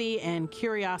 Creativity and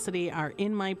curiosity are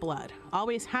in my blood,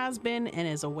 always has been and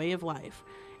is a way of life.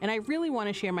 And I really want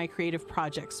to share my creative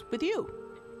projects with you.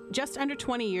 Just under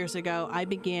 20 years ago, I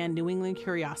began New England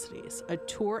Curiosities, a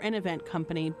tour and event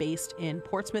company based in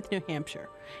Portsmouth, New Hampshire.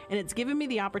 And it's given me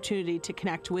the opportunity to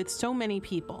connect with so many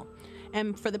people.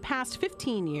 And for the past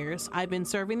 15 years, I've been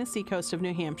serving the seacoast of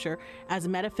New Hampshire as a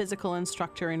metaphysical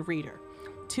instructor and reader.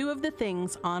 2 of the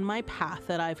things on my path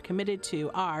that I've committed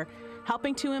to are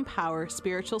helping to empower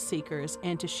spiritual seekers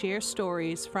and to share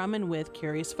stories from and with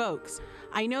curious folks.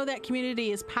 I know that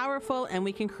community is powerful and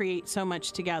we can create so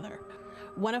much together.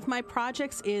 One of my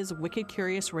projects is Wicked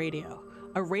Curious Radio,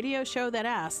 a radio show that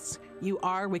asks, "You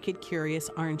are wicked curious,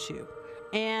 aren't you?"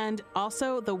 And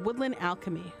also The Woodland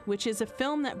Alchemy, which is a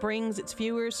film that brings its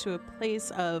viewers to a place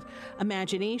of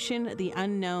imagination, the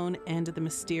unknown, and the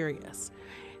mysterious.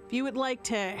 If you would like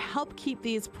to help keep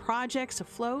these projects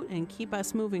afloat and keep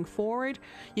us moving forward,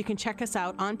 you can check us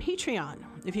out on Patreon.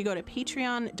 If you go to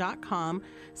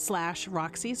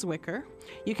patreon.com/Roxy Zwicker,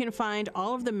 you can find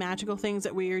all of the magical things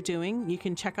that we are doing. You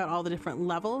can check out all the different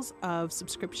levels of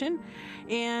subscription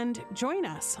and join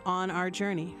us on our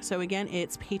journey. So again,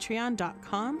 it's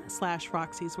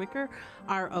patreon.com/Roxy Zwicker,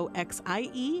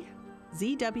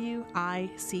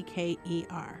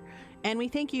 ROXIEZWICKER. And we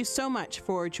thank you so much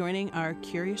for joining our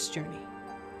curious journey.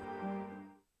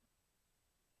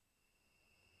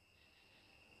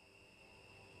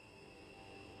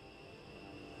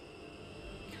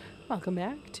 Welcome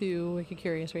back to Wicked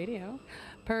Curious Radio.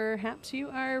 Perhaps you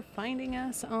are finding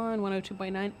us on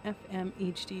 102.9 FM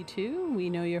HD2. We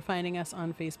know you're finding us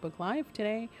on Facebook Live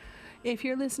today. If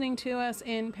you're listening to us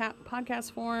in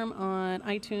podcast form on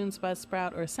iTunes,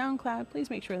 Buzzsprout, or SoundCloud, please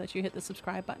make sure that you hit the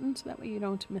subscribe button so that way you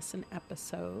don't miss an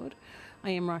episode. I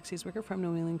am Roxy Zwicker from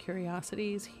New England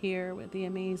Curiosities, here with the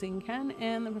amazing Ken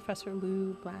and the Professor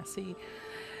Lou Blassie,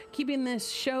 keeping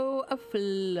this show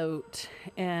afloat.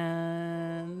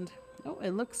 And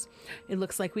it looks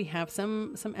like we have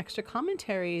some extra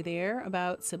commentary there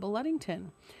about Sybil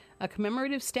Ludington. A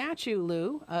commemorative statue,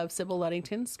 Lou, of Sybil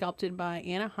Ludington, sculpted by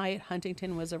Anna Hyatt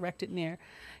Huntington, was erected near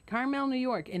Carmel, New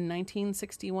York in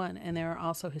 1961, and there are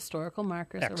also historical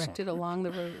markers erected along the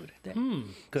road.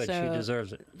 Good, she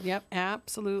deserves it. Yep,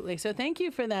 absolutely. So thank you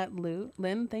for that,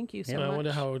 Lynn. Thank you so much. I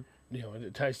wonder how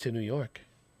it ties to New York.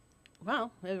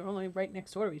 Well, they're only right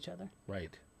next door to each other.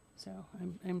 Right. So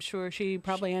I'm sure she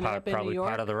probably ended up in New York.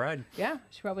 Part of the ride. Yeah,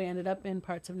 she probably ended up in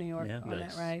parts of New York on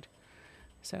Nice. that ride.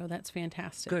 So that's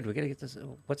fantastic. Good, we got to get this.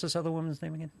 What's this other woman's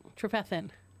name again?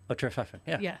 Trefethen. Oh, Trefethen.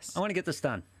 Yeah. Yes. I want to get this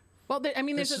done. Well,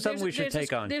 This is something we should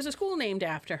take on. There's a school named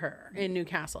after her in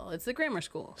Newcastle. It's the grammar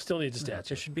school Still needs a statue.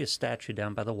 There should be a statue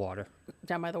down by the water.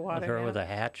 down by the water. With her yeah. with a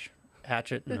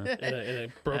hatchet, and a, In a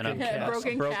broken And a cask.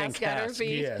 broken cask at her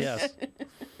feet. Yes. yes,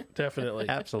 Definitely.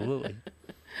 absolutely.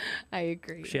 I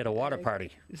agree. She had a water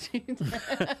party.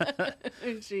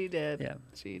 She did. Yeah.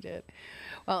 She did.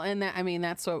 Well, and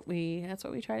that's what we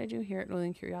try to do here at New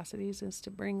England Curiosities, is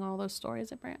to bring all those stories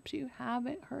that perhaps you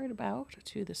haven't heard about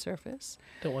to the surface.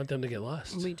 Don't want them to get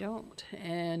lost. We don't.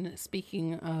 And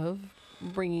speaking of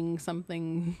bringing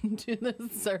something to the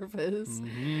surface,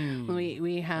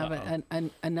 we have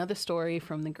another story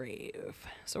from the grave.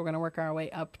 So we're going to work our way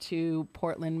up to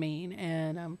Portland, Maine.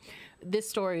 And this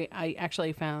story I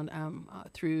actually found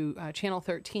through Channel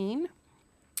 13.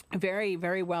 Very,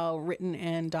 very well written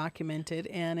and documented,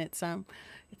 and it's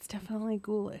definitely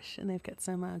ghoulish, and they've got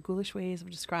some ghoulish ways of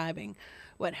describing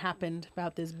what happened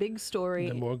about this big story.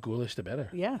 The more ghoulish, the better.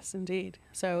 Yes, indeed.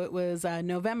 So it was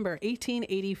November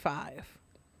 1885.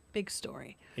 Big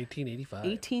story. 1885.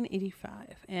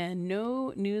 1885, and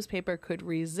no newspaper could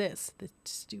resist the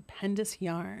stupendous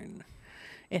yarn.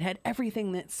 It had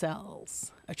everything that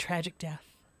sells: a tragic death,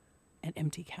 an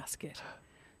empty casket,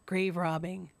 grave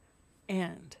robbing,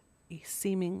 and a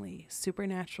seemingly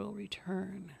supernatural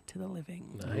return to the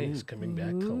living. Nice. Coming back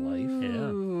to life. Yeah.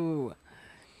 Ooh.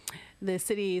 The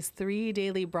city's 3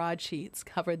 daily broadsheets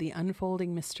covered the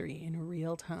unfolding mystery in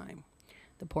real time.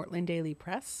 The Portland Daily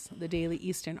Press, the Daily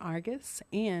Eastern Argus,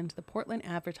 and the Portland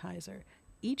Advertiser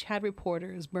each had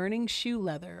reporters burning shoe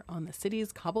leather on the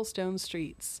city's cobblestone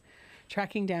streets,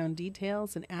 tracking down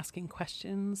details and asking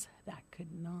questions that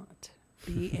could not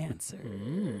be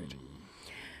answered.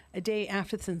 A day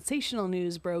after the sensational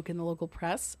news broke in the local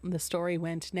press, the story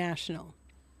went national.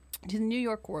 To the New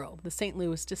York World, the St.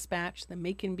 Louis Dispatch, the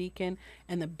Macon Beacon,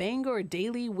 and the Bangor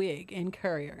Daily Whig and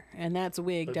Courier. And that's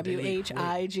Whig, The Daily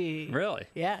W-H-I-G. Really?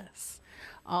 Yes.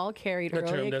 All carried The early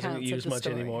term accounts doesn't get of used the much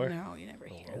story. anymore. No, you never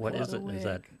hear What the is it? Whig. Is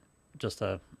that just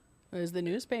a It was the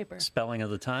newspaper. spelling of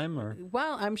the time, or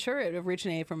Well, I'm sure it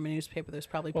originated from a newspaper that was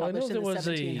probably Well, I know published in there the was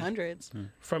a- 1700s.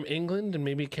 From England and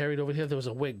maybe carried over here, there was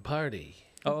a Whig party.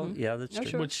 oh yeah, that's Oh, true.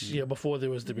 sure. Which, before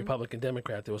there was the Republican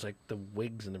Democrat, there was like the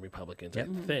Whigs and the Republicans, Yep.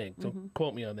 I think. Don't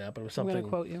quote me on that, but it was I'm going something to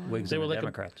quote you. on Whigs They and were the like a-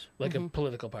 Democrats. like a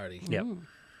political party. Yep.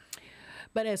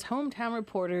 But as hometown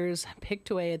reporters picked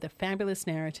away at the fabulous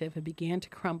narrative, it began to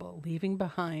crumble, leaving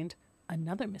behind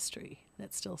another mystery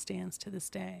that still stands to this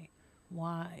day.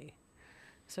 Why?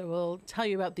 So we'll tell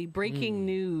you about the breaking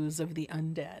news of the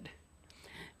undead.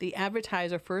 The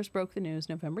Advertiser first broke the news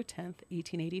November 10th,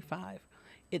 1885.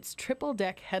 Its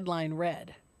triple-deck headline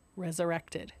read,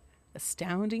 "Resurrected.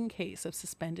 Astounding case of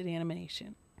suspended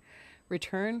animation.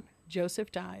 Return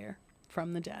Joseph Dyer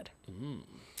from the dead."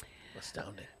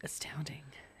 Astounding. Astounding.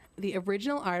 The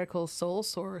original article's sole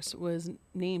source was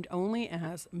named only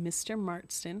as Mr.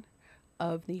 Marston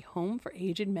of the Home for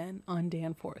Aged Men on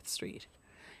Danforth Street.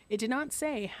 It did not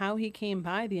say how he came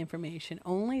by the information,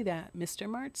 only that Mr.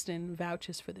 Marston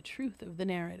vouches for the truth of the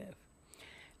narrative.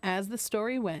 As the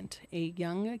story went, a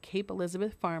young Cape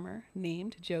Elizabeth farmer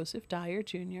named Joseph Dyer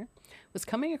Jr. was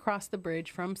coming across the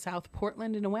bridge from South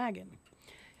Portland in a wagon.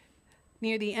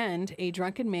 Near the end, a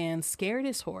drunken man scared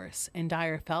his horse, and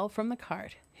Dyer fell from the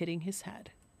cart, hitting his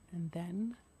head. And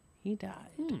then he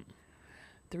died.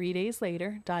 3 days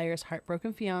later, Dyer's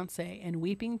heartbroken fiancée and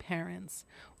weeping parents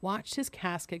watched his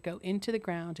casket go into the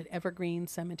ground at Evergreen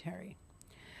Cemetery.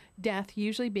 Death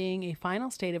usually being a final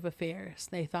state of affairs,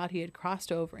 they thought he had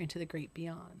crossed over into the great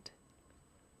beyond.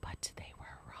 But they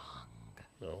were wrong.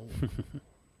 No.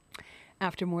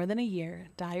 After more than a year,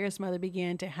 Dyer's mother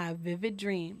began to have vivid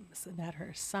dreams that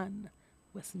her son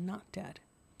was not dead.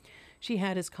 She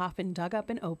had his coffin dug up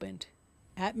and opened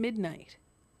at midnight.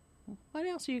 What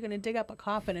else are you going to dig up a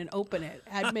coffin and open it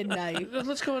at midnight?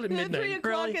 Let's call it at At 3 midnight.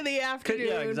 o'clock Really? in the afternoon,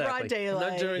 Yeah, exactly. broad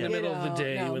daylight. Not during the you middle of the know.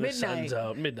 day No, when midnight. the sun's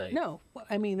out. Midnight. No,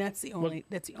 I mean that's the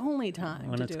only time.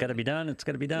 When to it's do got to it. be done, it's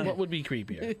got to be done. What would be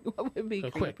creepier? What would be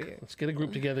So quick. creepier? Let's get a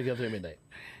group together at midnight.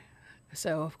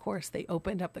 So of course they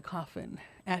opened up the coffin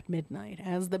at midnight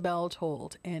as the bell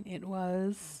tolled, and it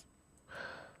was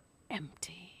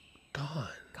empty. Gone.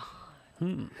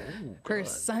 Her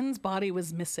son's body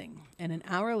was missing, and an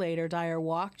hour later, Dyer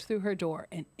walked through her door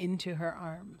and into her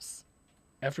arms.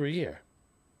 After a year.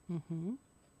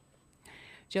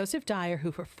 Joseph Dyer,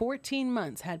 who for 14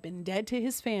 months had been dead to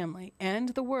his family and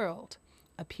the world,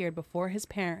 appeared before his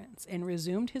parents and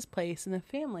resumed his place in the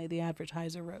family, the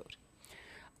Advertiser wrote.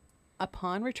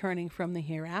 Upon returning from the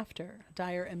hereafter,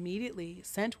 Dyer immediately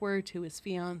sent word to his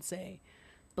fiancée,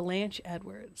 Blanche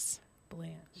Edwards.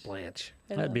 Blanche.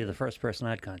 That'd be the first person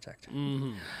I'd contact.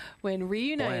 When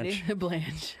reunited,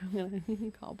 Blanche. I'm going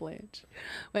to call Blanche.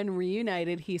 When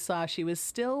reunited, he saw she was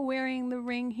still wearing the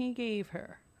ring he gave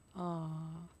her.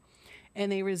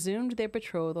 And they resumed their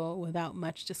betrothal without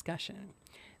much discussion.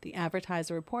 The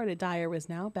Advertiser reported Dyer was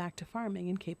now back to farming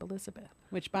in Cape Elizabeth,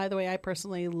 which, by the way, I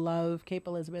personally love Cape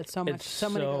Elizabeth so much. It's So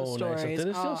many good nice. stories.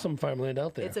 There's still some farmland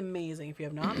out there. It's amazing. If you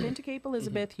have not been to Cape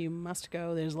Elizabeth, you must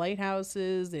go. There's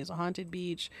lighthouses. There's a haunted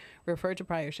beach. Refer to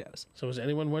prior shows. So was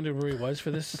anyone wondering where he was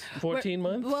for this 14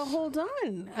 months? Well, hold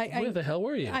on. Where the hell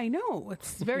were you? I know.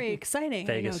 It's very exciting.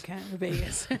 Vegas. I know, Ken.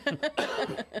 Vegas.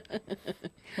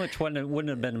 Which wouldn't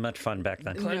have been much fun back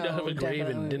then. Climbed out of a grave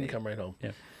definitely. and didn't come right home.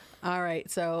 Yeah. All right.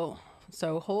 So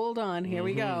hold on. Here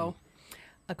we go.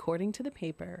 According to the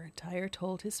paper, Dyer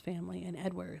told his family and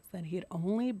Edwards that he had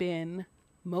only been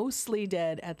mostly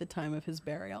dead at the time of his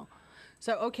burial.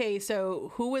 So, okay,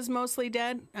 so who was mostly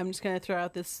dead? I'm just going to throw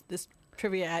out this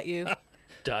trivia at you.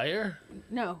 Dyer?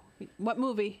 No. What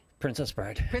movie? Princess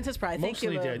Bride. Princess Bride. Thank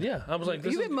Mostly you, Lou. dead, yeah. I was like,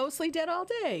 this You've is been mostly dead all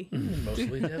day.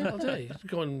 mostly dead all day.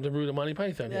 Going the route of Monty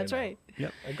Python. That's here now. right.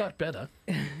 Yep. I got better.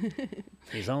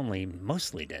 He's only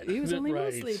mostly dead. He was only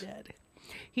Right. mostly dead.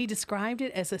 He described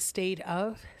it as a state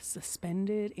of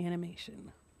suspended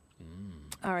animation.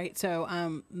 All right,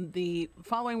 so the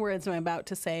following words I'm about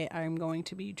to say, I'm going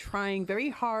to be trying very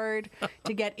hard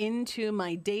to get into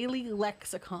my daily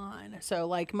lexicon. So,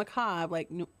 like macabre,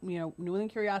 like New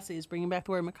England Curiosities, bringing back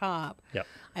the word macabre. Yep.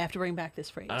 I have to bring back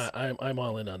this phrase. I'm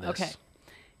all in on this. Okay.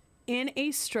 In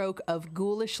a stroke of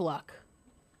ghoulish luck.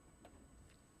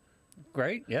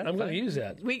 Great. Yeah. I'm going to fine. use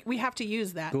that. We have to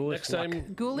use that. Ghoulish Next luck.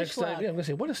 time, Ghoulish next time, luck. yeah, I'm going to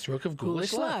say, what a stroke of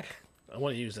ghoulish luck. I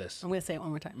want to use this. I'm going to say it one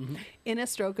more time. In a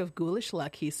stroke of ghoulish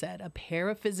luck, he said, a pair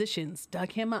of physicians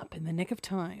dug him up in the nick of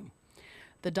time.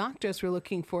 The doctors were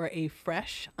looking for a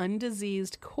fresh,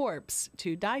 undiseased corpse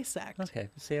to dissect. Okay.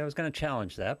 See, I was going to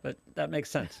challenge that, but that makes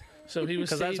sense. So he was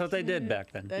Because saved. that's what they did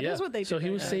back then. That is what they So did.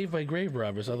 he was saved by grave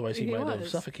robbers, otherwise he might have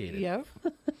was. suffocated. Yep.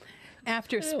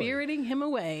 After spiriting him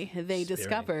away, they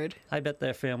discovered I bet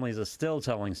their families are still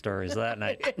telling stories that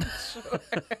night.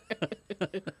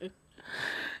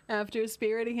 After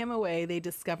spiriting him away, they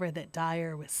discovered that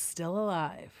Dyer was still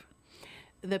alive.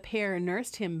 The pair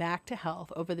nursed him back to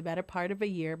health over the better part of a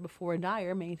year before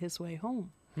Dyer made his way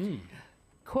home.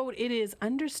 Quote, it is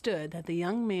understood that the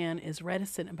young man is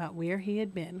reticent about where he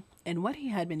had been and what he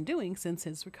had been doing since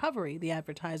his recovery, the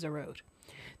Advertiser wrote.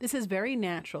 This is very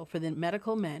natural for the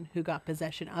medical men who got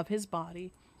possession of his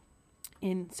body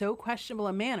in so questionable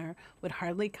a manner would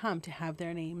hardly come to have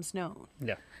their names known.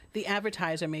 Yeah. The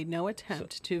Advertiser made no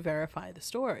attempt to verify the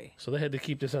story. So they had to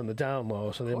keep this on the down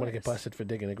low, so they didn't want to get course. busted for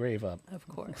digging a grave up. Of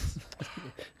course.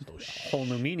 Whole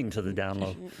new meaning to the down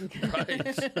low.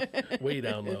 Right. Way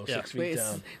down low, 6 feet Wait,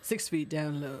 down. 6 feet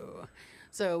down low.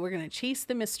 So we're going to chase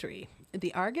the mystery.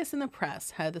 The Argus and the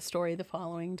Press had the story the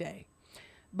following day.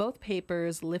 Both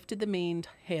papers lifted the main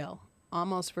tale,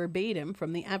 almost verbatim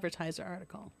from the Advertiser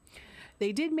article.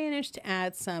 They did manage to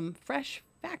add some fresh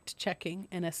fact-checking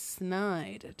and a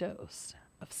snide dose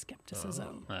of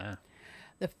skepticism. Ah.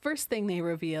 The first thing they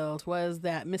revealed was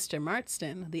that Mr.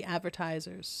 Marston, the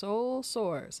Advertiser's sole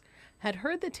source, had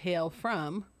heard the tale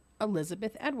from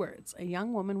Elizabeth Edwards, a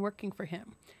young woman working for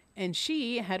him, and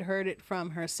she had heard it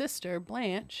from her sister,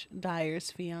 Blanche,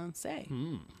 Dyer's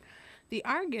fiancée. The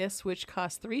Argus, which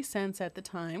cost 3 cents at the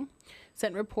time,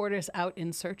 sent reporters out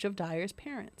in search of Dyer's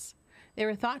parents. They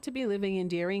were thought to be living in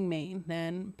Deering, Maine,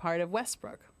 then part of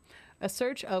Westbrook. A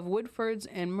search of Woodford's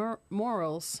and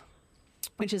Morrell's,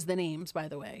 which is the names, by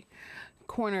the way,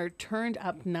 corner turned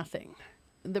up nothing.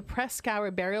 The press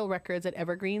scoured burial records at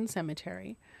Evergreen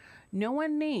Cemetery. No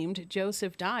one named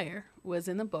Joseph Dyer was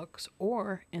in the books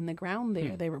or in the ground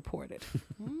there, they reported.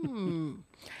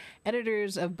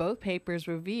 Editors of both papers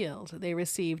revealed they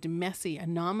received messy,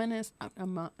 anonymous. Easy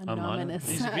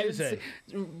for me to say.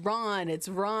 It's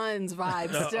Ron's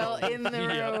vibe still in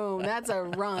the room. That's a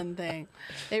Ron thing.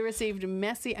 They received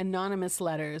messy, anonymous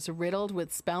letters riddled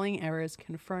with spelling errors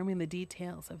confirming the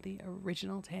details of the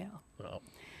original tale. Well,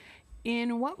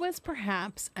 In what was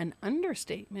perhaps an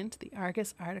understatement, the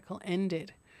Argus article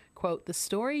ended. Quote, the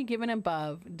story given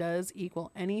above does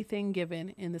equal anything given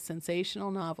in the sensational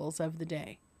novels of the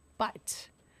day. But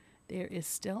there is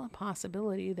still a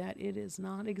possibility that it is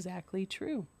not exactly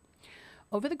true.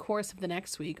 Over the course of the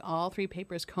next week, all 3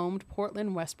 papers combed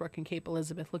Portland, Westbrook, and Cape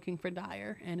Elizabeth looking for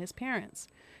Dyer and his parents,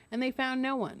 and they found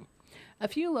no one. A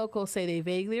few locals say they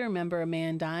vaguely remember a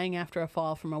man dying after a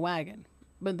fall from a wagon,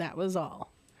 but that was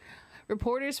all.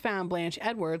 Reporters found Blanche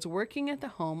Edwards working at the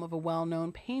home of a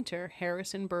well-known painter,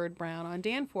 Harrison Bird Brown, on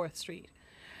Danforth Street.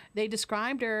 They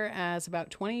described her as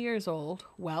about 20 years old,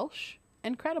 Welsh,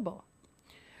 and credible.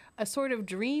 A sort of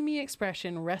dreamy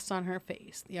expression rests on her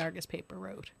face, the Argus paper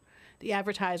wrote. The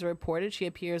Advertiser reported she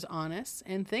appears honest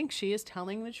and thinks she is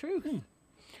telling the truth.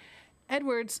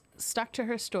 Edwards stuck to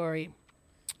her story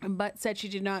but said she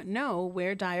did not know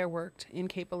where Dyer worked in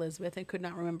Cape Elizabeth and could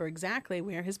not remember exactly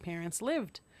where his parents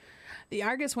lived. The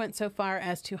Argus went so far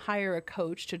as to hire a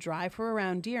coach to drive her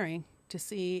around Deering to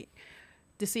see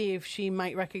if she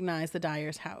might recognize the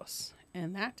Dyer's house,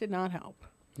 and that did not help.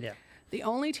 Yeah. The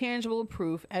only tangible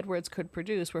proof Edwards could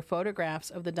produce were photographs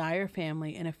of the Dyer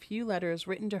family and a few letters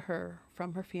written to her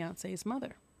from her fiancé's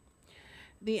mother.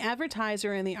 The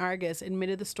Advertiser and the Argus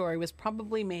admitted the story was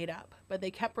probably made up, but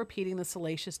they kept repeating the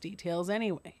salacious details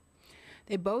anyway.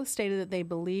 They both stated that they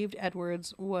believed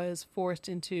Edwards was forced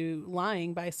into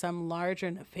lying by some larger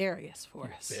nefarious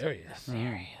force.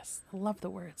 Nefarious. I love the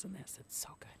words in this. It's so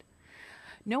good.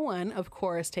 No one, of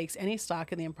course, takes any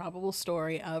stock in the improbable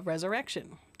story of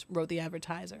resurrection, wrote the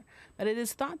Advertiser, but it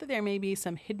is thought that there may be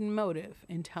some hidden motive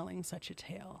in telling such a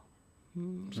tale.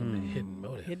 Hidden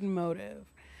motive. Hidden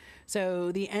motive.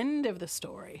 So the end of the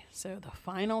story. So the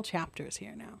final chapters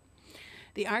here now.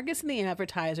 The Argus and the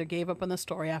Advertiser gave up on the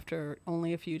story after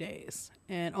only a few days,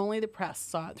 and only the press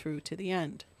saw it through to the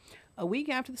end. A week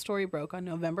after the story broke on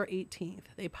November 18th,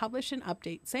 they published an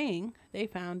update saying they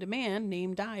found a man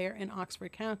named Dyer in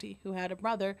Oxford County who had a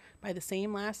brother by the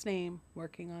same last name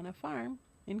working on a farm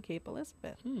in Cape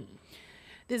Elizabeth.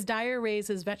 This Dyer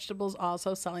raises vegetables,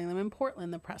 also selling them in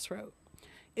Portland, the press wrote.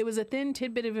 It was a thin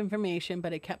tidbit of information,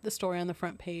 but it kept the story on the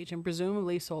front page and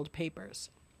presumably sold papers.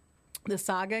 The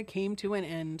saga came to an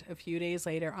end a few days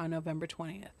later on November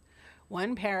 20th.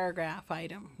 One paragraph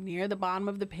item near the bottom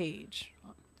of the page,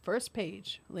 first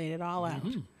page, laid it all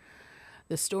out.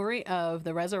 The story of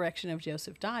the resurrection of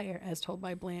Joseph Dyer, as told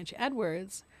by Blanche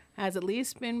Edwards, has at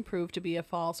least been proved to be a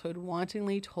falsehood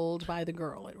wantonly told by the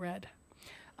girl, it read.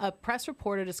 A press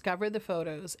reporter discovered the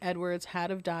photos Edwards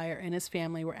had of Dyer and his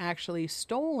family were actually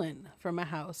stolen from a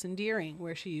house in Deering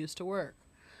where she used to work.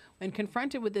 When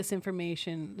confronted with this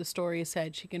information, the story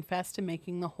said she confessed to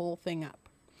making the whole thing up.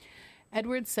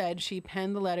 Edwards said she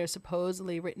penned the letters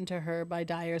supposedly written to her by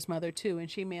Dyer's mother, too, and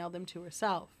she mailed them to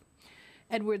herself.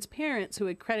 Edwards' parents, who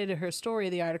had credited her story,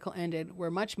 the article ended,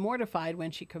 were much mortified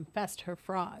when she confessed her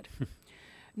fraud.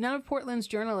 None of Portland's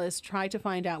journalists tried to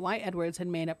find out why Edwards had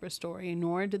made up her story,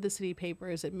 nor did the city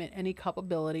papers admit any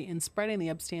culpability in spreading the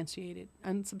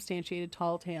unsubstantiated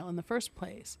tall tale in the first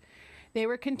place. They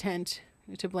were content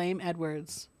to blame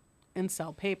Edwards and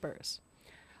sell papers.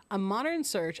 A modern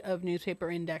search of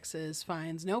newspaper indexes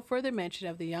finds no further mention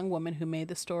of the young woman who made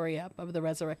the story up of the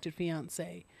resurrected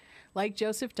fiancé. Like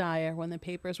Joseph Dyer, when the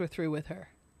papers were through with her,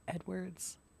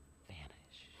 Edwards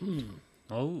vanished.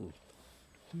 Oh.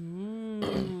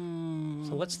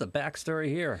 So what's the backstory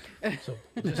here? So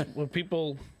just when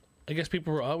people, I guess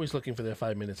people were always looking for their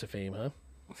 5 minutes of fame, huh?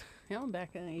 Yeah,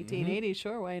 back in the 1880s,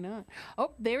 sure, why not?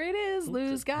 Oh, there it is.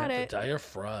 Lou's got it. The Dyer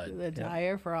fraud. The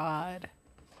Dyer fraud.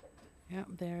 Yep,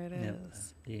 there it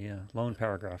is. The lone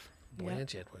paragraph.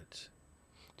 Blanche Edwards.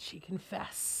 She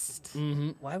confessed.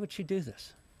 Why would she do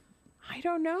this? I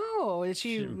don't know. Did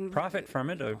she Profit from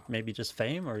it, or maybe just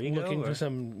fame or ego? Looking for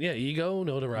some, ego,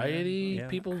 notoriety. Yeah.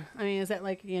 People. I mean, is that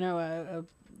like, a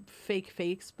fake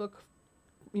Facebook,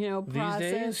 process?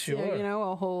 days, sure.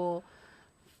 A whole,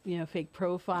 fake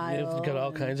profile. They've got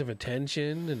all kinds of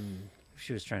attention and.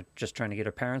 She was just trying to get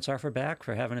her parents off her back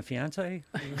for having a fiance.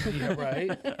 Yeah,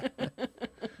 right.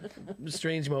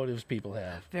 Strange motives people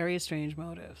have. Very strange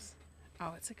motives.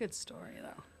 Oh, it's a good story,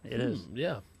 though. It is.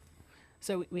 Yeah.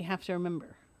 So we have to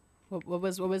remember. What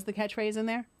was the catchphrase in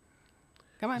there?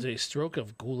 Come on. It's a stroke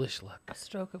of ghoulish luck. A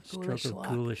stroke of ghoulish Stroke of luck.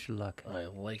 ghoulish luck. I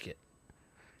like it.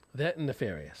 That and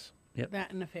nefarious.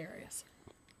 That and nefarious.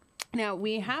 Now,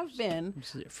 we have been...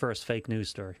 This is the first fake news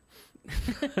story.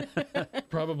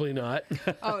 Probably not.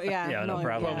 Oh, yeah. Yeah, no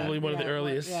problem. Probably one of the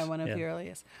earliest. One of the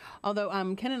earliest. Although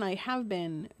Ken and I have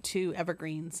been to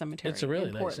Evergreen Cemetery. It's a really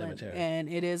in nice Portland, cemetery. and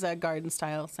it is a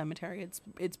garden-style cemetery.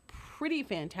 It's pretty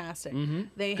fantastic.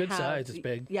 They Good have, size. It's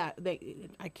big. Yeah,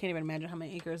 I can't even imagine how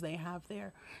many acres they have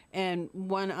there. And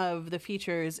one of the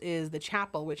features is the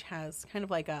chapel, which has kind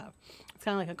of like a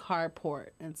carport.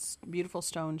 It's a beautiful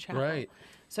stone chapel. Right.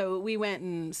 So we went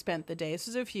and spent the day. This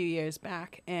was a few years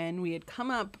back, and we had come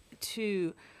up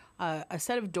to a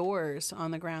set of doors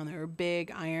on the ground. They were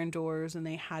big iron doors, and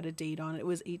they had a date on it. It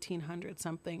was 1800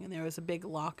 something, and there was a big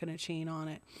lock and a chain on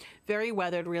it. Very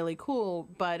weathered, really cool,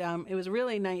 but it was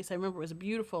really nice. I remember it was a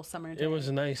beautiful summer day. It was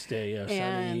a nice day. Yeah,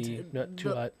 sunny, not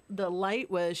too hot. The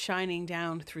light was shining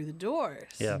down through the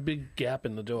doors. Yeah. Big gap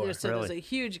in the door. So there's a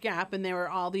huge gap, and there were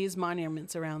all these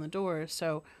monuments around the doors.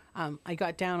 So I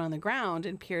got down on the ground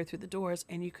and peered through the doors,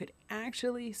 and you could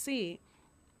actually see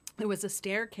there was a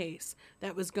staircase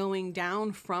that was going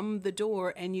down from the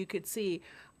door, and you could see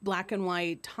black and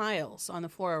white tiles on the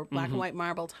floor, black and white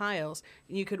marble tiles.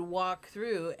 And you could walk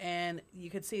through and you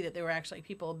could see that there were actually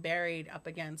people buried up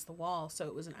against the wall. So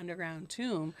it was an underground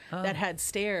tomb that had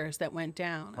stairs that went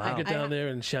down. I get down there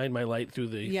and shine my light through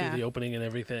the opening and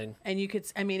everything. And you could,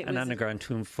 I mean, it An was underground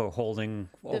tomb for holding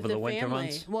over the winter family.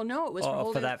 months? Well, no, it was for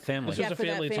holding. For that family. Yeah, It was a for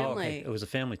that family tomb. family. Okay, it was a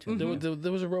family tomb.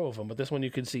 There was a row of them, but this one you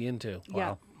could see into. Yeah.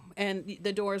 Wow. And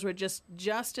the doors were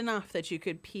just enough that you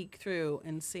could peek through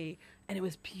and see. And it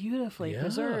was beautifully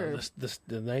preserved.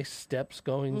 The nice steps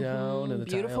going down and the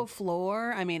Beautiful tile.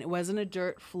 floor. I mean, it wasn't a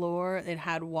dirt floor. It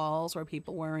had walls where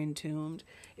people were entombed.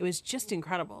 It was just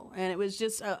incredible. And it was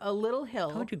just a little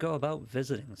hill. How would you go about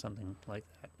visiting something like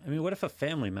that? I mean, what if a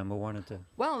family member wanted to?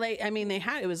 Well, they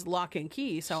had, it was lock and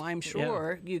key, so I'm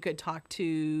sure you could talk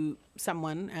to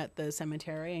someone at the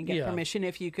cemetery and get Yeah. permission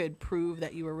if you could prove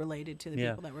that you were related to the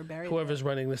people that were buried Whoever's there.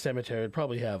 running the cemetery would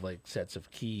probably have like sets of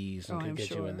keys and Oh, could I'm get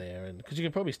you sure. in there, and because you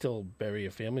could probably still bury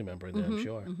a family member in there. I'm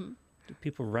sure. Do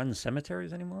people run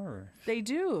cemeteries anymore? Or? They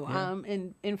do.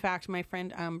 And in fact, my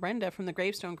friend Brenda from the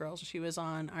Gravestone Girls, she was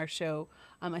on our show,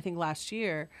 I think last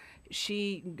year.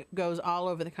 She goes all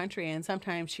over the country, and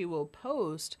sometimes she will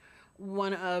post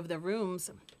one of the rooms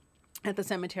at the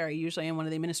cemetery, usually in one of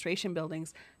the administration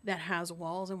buildings, that has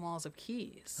walls and walls of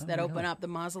keys that open up the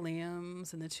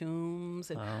mausoleums and the tombs.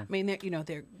 And I mean,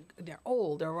 they're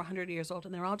old. They're over 100 years old,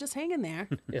 and they're all just hanging there.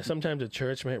 Yeah, sometimes a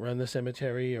church might run the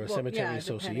cemetery, or a cemetery yeah,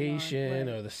 depending on, association,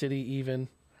 right. or the city even.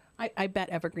 I bet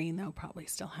Evergreen, though, probably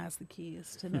still has the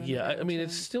keys to the Yeah, I mean, to-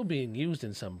 it's still being used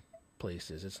in some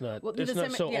places. It's not. Well, it's the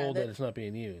not so ceme- yeah, old the- that it's not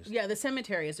being used. Yeah, the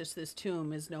cemetery is just this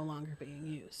tomb is no longer being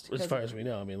used. As far as we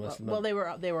know, I mean, let's Well, they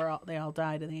all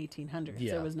died in the 1800s.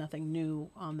 Yeah. There was nothing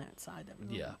new on that side that we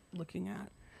were Yeah. looking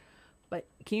at. But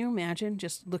can you imagine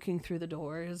just looking through the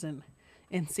doors and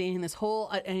seeing this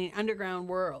whole underground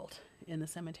world in the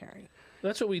cemetery?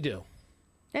 That's what we do.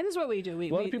 That is what we do. A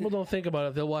lot of people don't think about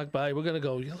it. They'll walk by. We're gonna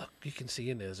go. "Yeah, look, you can see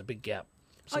in there. There's a big gap.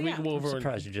 So Oh, we yeah. go I'm over and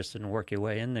surprised you just didn't work your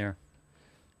way in there.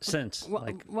 Since, well,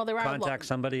 there are contact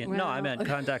somebody. No, I well- meant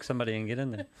contact somebody and get in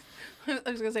there.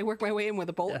 I was going to say work my way in with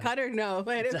a bolt cutter. No,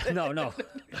 No.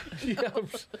 yeah,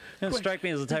 It strike me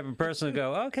as the type of person who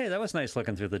go, okay, that was nice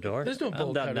looking through the door. there's no I'm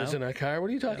bolt done cutters now. in our car. What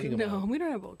are you talking about? No, we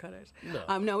don't have bolt cutters.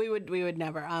 No. No, we would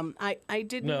never. I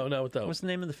didn't. No, not with those. What's the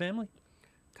name of the family?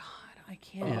 God, I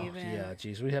can't Oh, even. yeah,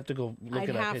 geez, we have to go look I'd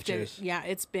at our have pictures. to. Yeah,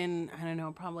 it's been, I don't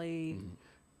know, probably.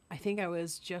 I think I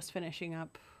was just finishing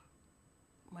up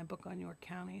my book on York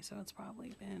County, so it's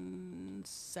probably been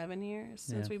 7 years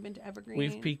since we've been to Evergreen.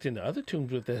 We've peeked into other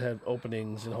tombs that have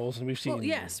openings and holes, and we've seen. Well,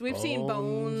 yes, we've seen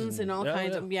bones and all Oh,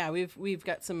 kinds yeah. of. Yeah, we've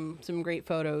got some great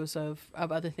photos of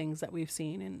other things that we've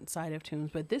seen inside of tombs,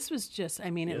 but this was just. I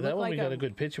mean, it Yeah, looked that one like we got a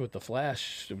good picture with the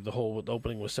flash. The whole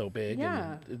opening was so big,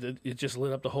 Yeah. and it just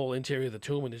lit up the whole interior of the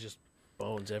tomb, and there's just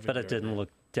bones everywhere. But it didn't look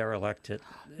derelict. It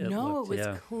No, looked, it was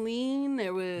yeah. clean.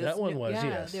 There was That one was, yeah,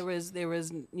 yes. There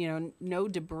was no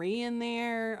debris in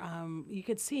there. You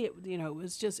could see it.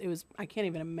 It was. I can't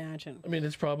even imagine. I mean,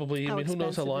 it's probably. How I mean, who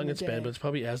knows how expensive in long the it's been, day. but it's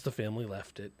probably as the family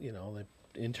left it. They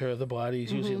inter the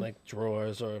bodies usually in like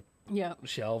drawers or Yeah.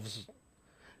 shelves.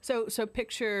 So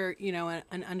picture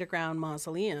an underground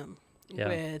mausoleum Yeah.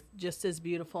 with just this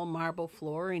beautiful marble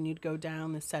floor, and you'd go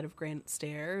down this set of granite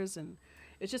stairs, and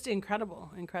it's just incredible.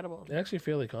 They're actually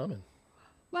fairly common.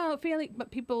 Well,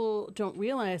 but people don't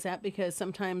realize that because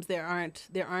sometimes there aren't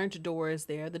doors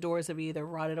there. The doors have either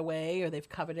rotted away or they've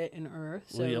covered it in earth.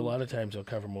 So Well, a lot of times they'll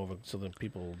cover them over so that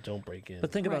people don't break in.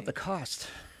 But think about Right. the cost.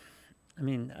 I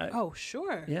mean, oh,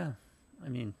 sure. yeah. I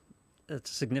mean, it's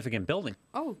a significant building.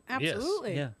 Oh,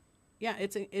 absolutely. Yeah. Yeah,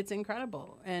 it's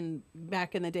incredible. And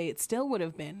back in the day, it still would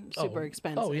have been super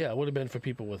expensive. Oh yeah, it would have been for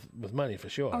people with money for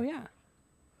sure. Oh yeah.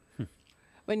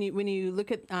 When you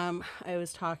look at, I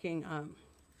was talking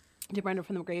to Brenda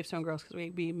from the Gravestone Girls because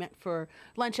we met for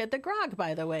lunch at the Grog.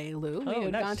 By the way, Lou, we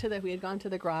had nice. gone to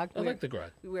the Grog. I like the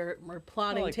Grog. We're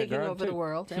plotting like the taking Grog, over the too.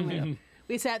 world, and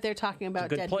we sat there talking about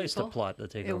Good dead place people. to plot to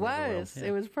take It over the world. was. Yeah.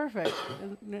 It was perfect.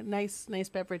 nice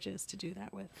beverages to do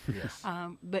that with. Yes.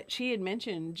 But she had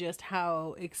mentioned just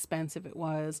how expensive it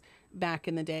was back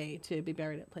in the day to be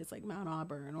buried at a place like Mount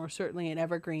Auburn or certainly at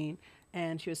Evergreen.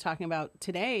 And she was talking about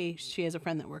today, she has a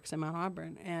friend that works in Mount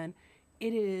Auburn, and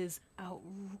it is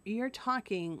you're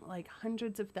talking like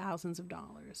hundreds of thousands of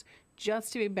dollars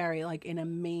just to be buried like in a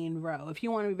main row. If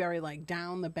you want to be buried like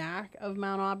down the back of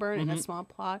Mount Auburn in a small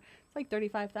plot, it's like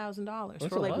 $35,000 That's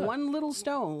for a like lot. one little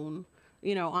stone.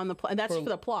 On the plot. That's for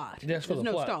the plot. That's for There's the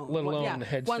no plot, stone. let One- alone yeah, the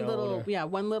headstone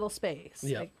one little space.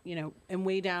 Yeah. Like, and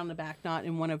way down the back, not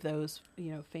in one of those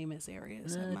famous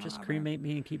areas. at Mount Just Auburn. cremate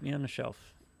me and keep me on the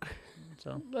shelf.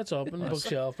 So That's open,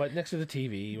 bookshelf, right next to the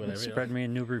TV, whatever. spread me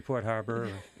in Newburyport Harbor, or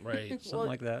Right. something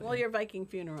like that. Well, your Viking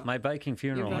funeral. My Viking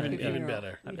funeral. Viking yeah. Even funeral.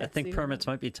 better. I Yes, think even permits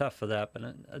might be tough for that, but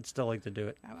I'd still like to do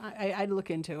it. I'd look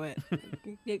into it.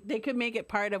 They could make it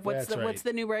part of what's That's what's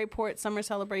the Newburyport summer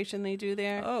celebration they do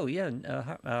there? Oh yeah,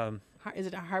 Is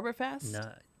it a Harbor Fest?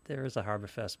 no, there is a Harbor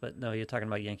Fest, but no, you're talking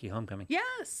about Yankee Homecoming.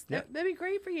 Yes, that'd be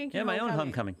great for Yankee. Yeah, my own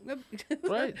homecoming.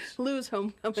 Right. Lou's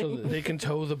homecoming. So that they can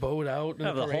tow the boat out and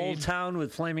Have the whole parade, town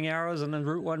with flaming arrows and then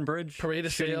Route 1 bridge Parade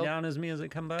of shooting sail. down as me as it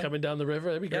come by. coming down the river.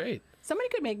 That'd be Yep. great. Somebody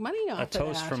could make money off A of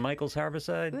toast that. from Michael's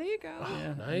Harborside. There you go.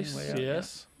 Yeah, Nice. way out,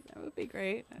 Yes. That would be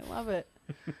great. I love it.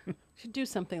 Should do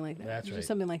something like that. That's Do right.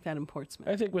 something like that in Portsmouth.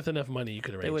 I think with enough money, you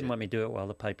could arrange They wouldn't it. let me do it while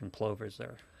the piping plovers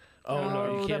are. Oh,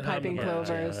 no, you the can't have piping them. plovers.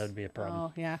 Yeah, that'd be a problem.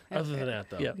 Oh, yeah. Other than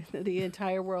that, though. Yeah, The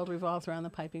entire world revolves around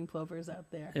the piping plovers out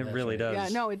there. it really does. Yeah,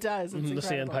 no, it does. It's The incredible.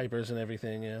 sandpipers and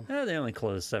everything, yeah. They only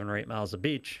close 7 or 8 miles of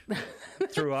beach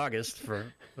through August for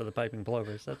the piping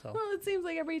plovers. That's all. Well, it seems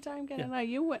like every time Ken and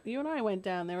you and I went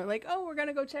down, they were like, "Oh, we're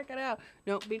gonna go check it out."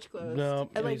 No, beach closed. No,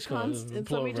 and like beach closed. and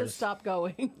so we Plovers. just stopped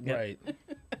going. Yeah. Right.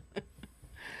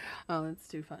 Oh, it's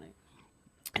too funny.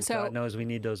 So God knows we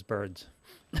need those birds.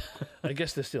 I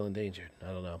guess they're still endangered.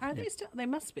 I don't know. are they still? They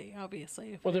must be,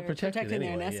 obviously. If Well, they're protected protecting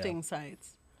anyway, their yeah. nesting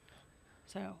sites.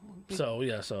 So So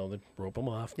they rope them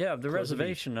off. Yeah, the Close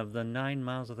reservation of the 9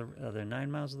 miles of the are there 9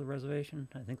 miles of the reservation?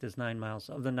 I think there's 9 miles.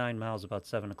 Of the 9 miles, about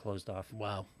 7 are closed off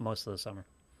Wow. most of the summer.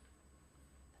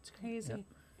 it's crazy.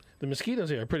 The mosquitoes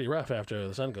here are pretty rough after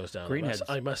the sun goes down. Greenheads.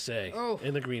 I must say. Oh.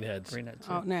 In the greenheads. Greenheads.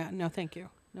 Oh no, thank you.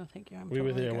 No, thank you. I'm We were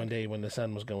totally there good. one day when the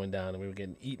sun was going down and we were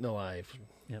getting eaten alive.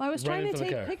 Well, I was Right trying to into the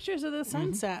take car. pictures of the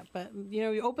sunset, but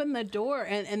you open the door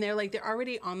and they're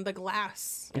already on the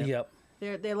glass. Yep.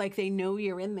 They're like they know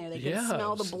you're in there. They can Yeah,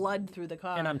 smell the s- blood through the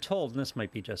car. And I'm told, and this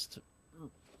might be just,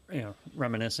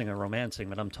 reminiscing or romancing,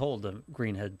 but I'm told the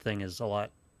greenhead thing is a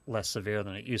lot less severe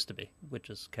than it used to be, which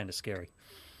is kind of scary.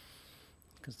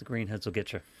 Because the greenheads will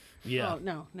get you. Yeah. Oh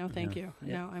no, thank you.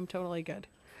 Yeah. No, I'm totally good.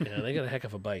 Yeah, they got a heck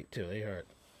of a bite too. They hurt.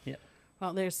 Yeah.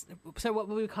 Well, so what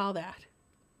would we call that?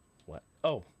 What?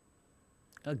 Oh,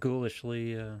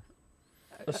 Ghoulishly.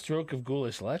 a stroke of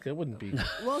ghoulish luck? It wouldn't be.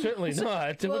 Well, Certainly not.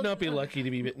 It well, would not be lucky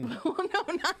to be bitten. Well,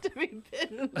 no, not to be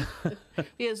bitten.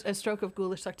 Be a stroke of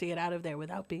ghoulish luck to get out of there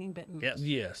without being bitten. Yes.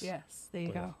 Yes. Yes. There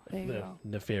you go. There you The go.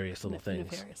 nefarious little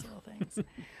things. Nefarious little things.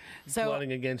 So,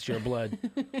 Plotting against your blood.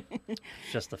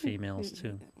 Just the females,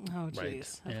 too. oh, Right.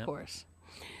 jeez, Yeah. of course.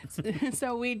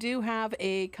 So we do have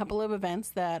a couple of events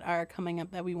that are coming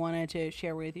up that we wanted to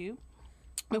share with you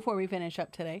before we finish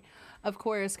up today. Of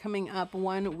course, coming up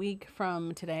 1 week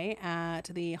from today at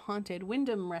the Haunted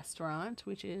Wyndham Restaurant,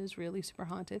 which is really super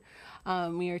haunted,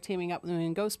 we are teaming up with the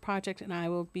Ghost Project, and I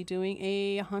will be doing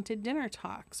a haunted dinner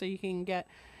talk. So you can get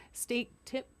steak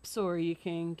tips or you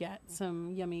can get some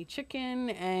yummy chicken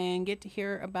and get to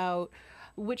hear about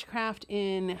witchcraft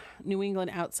in New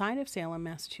England outside of Salem,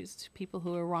 Massachusetts, people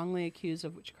who are wrongly accused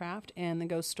of witchcraft and the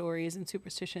ghost stories and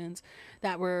superstitions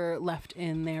that were left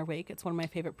in their wake. It's one of my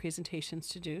favorite presentations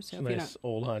to do. So if you're Nice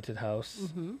old haunted house.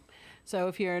 so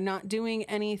if you're not doing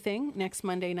anything next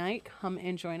Monday night, come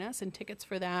and join us. And tickets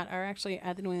for that are actually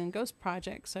at the New England Ghost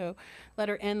Project. So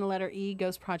letter N, the letter E,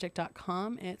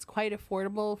 ghostproject.com. It's quite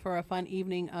affordable for a fun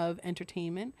evening of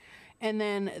entertainment. And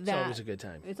then It's always a good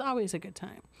time. It's always a good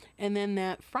time. And then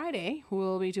that Friday,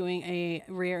 we'll be doing a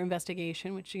rare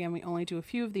investigation, which again, we only do a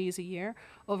few of these a year,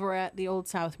 over at the Old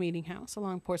South Meeting House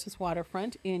along Portsmouth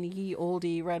Waterfront in Ye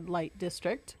Olde Red Light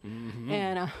District.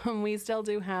 And we still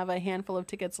do have a handful of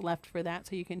tickets left for that,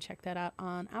 so you can check that out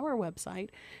on our website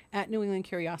at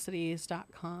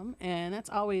newenglandcuriosities.com. And that's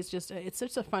always it's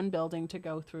just a fun building to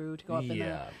go through, to go up in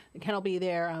Yeah. Ken will be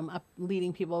there up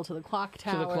leading people to the clock To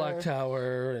tower. the clock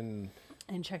tower and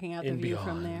checking out the And view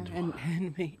from there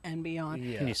beyond. and beyond.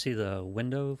 yeah. Can you see the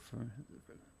window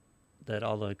that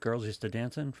all the girls used to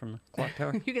dance in from the clock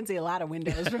tower? You can see a lot of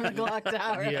windows from the clock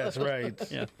tower. Yes, right.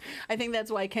 Yeah. I think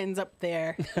that's why Ken's up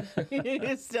there.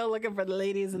 He's still looking for the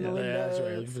ladies in the windows. That's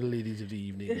right. Look for the ladies of the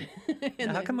evening.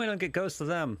 Now, how come we don't get ghosts of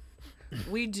them?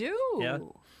 We do. Yeah.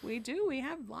 We do. We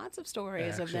have lots of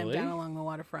stories of them Actually? down along the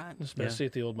waterfront. Especially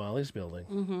at the old Molly's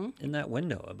building. In that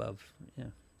window above. Yeah.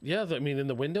 Yeah, I mean, in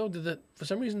the window, for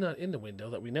some reason not in the window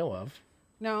that we know of.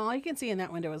 No, all you can see in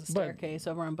that window is a But, staircase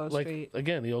over on Bow Like, Street.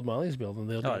 again, the old Molly's building.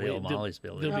 They'll Oh, be the old Molly's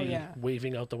building. They'll Oh, be yeah.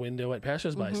 waving out the window at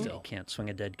passersby still. Can't swing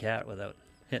a dead cat without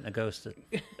hitting a ghost at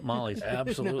Molly's.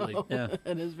 Absolutely. Yeah.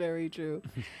 That is very true.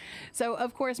 So,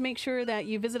 of course, make sure that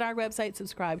you visit our website,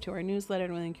 subscribe to our newsletter,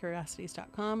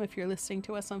 NewEnglandCuriosities.com. If you're listening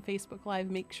to us on Facebook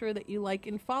Live, make sure that you like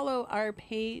and follow our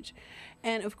page.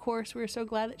 And, of course, we're so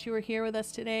glad that you were here with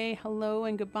us today. Hello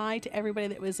and goodbye to everybody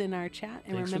that was in our chat.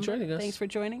 And Thanks for remember, joining us. thanks for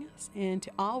joining us. And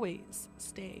to always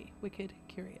stay wicked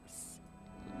curious.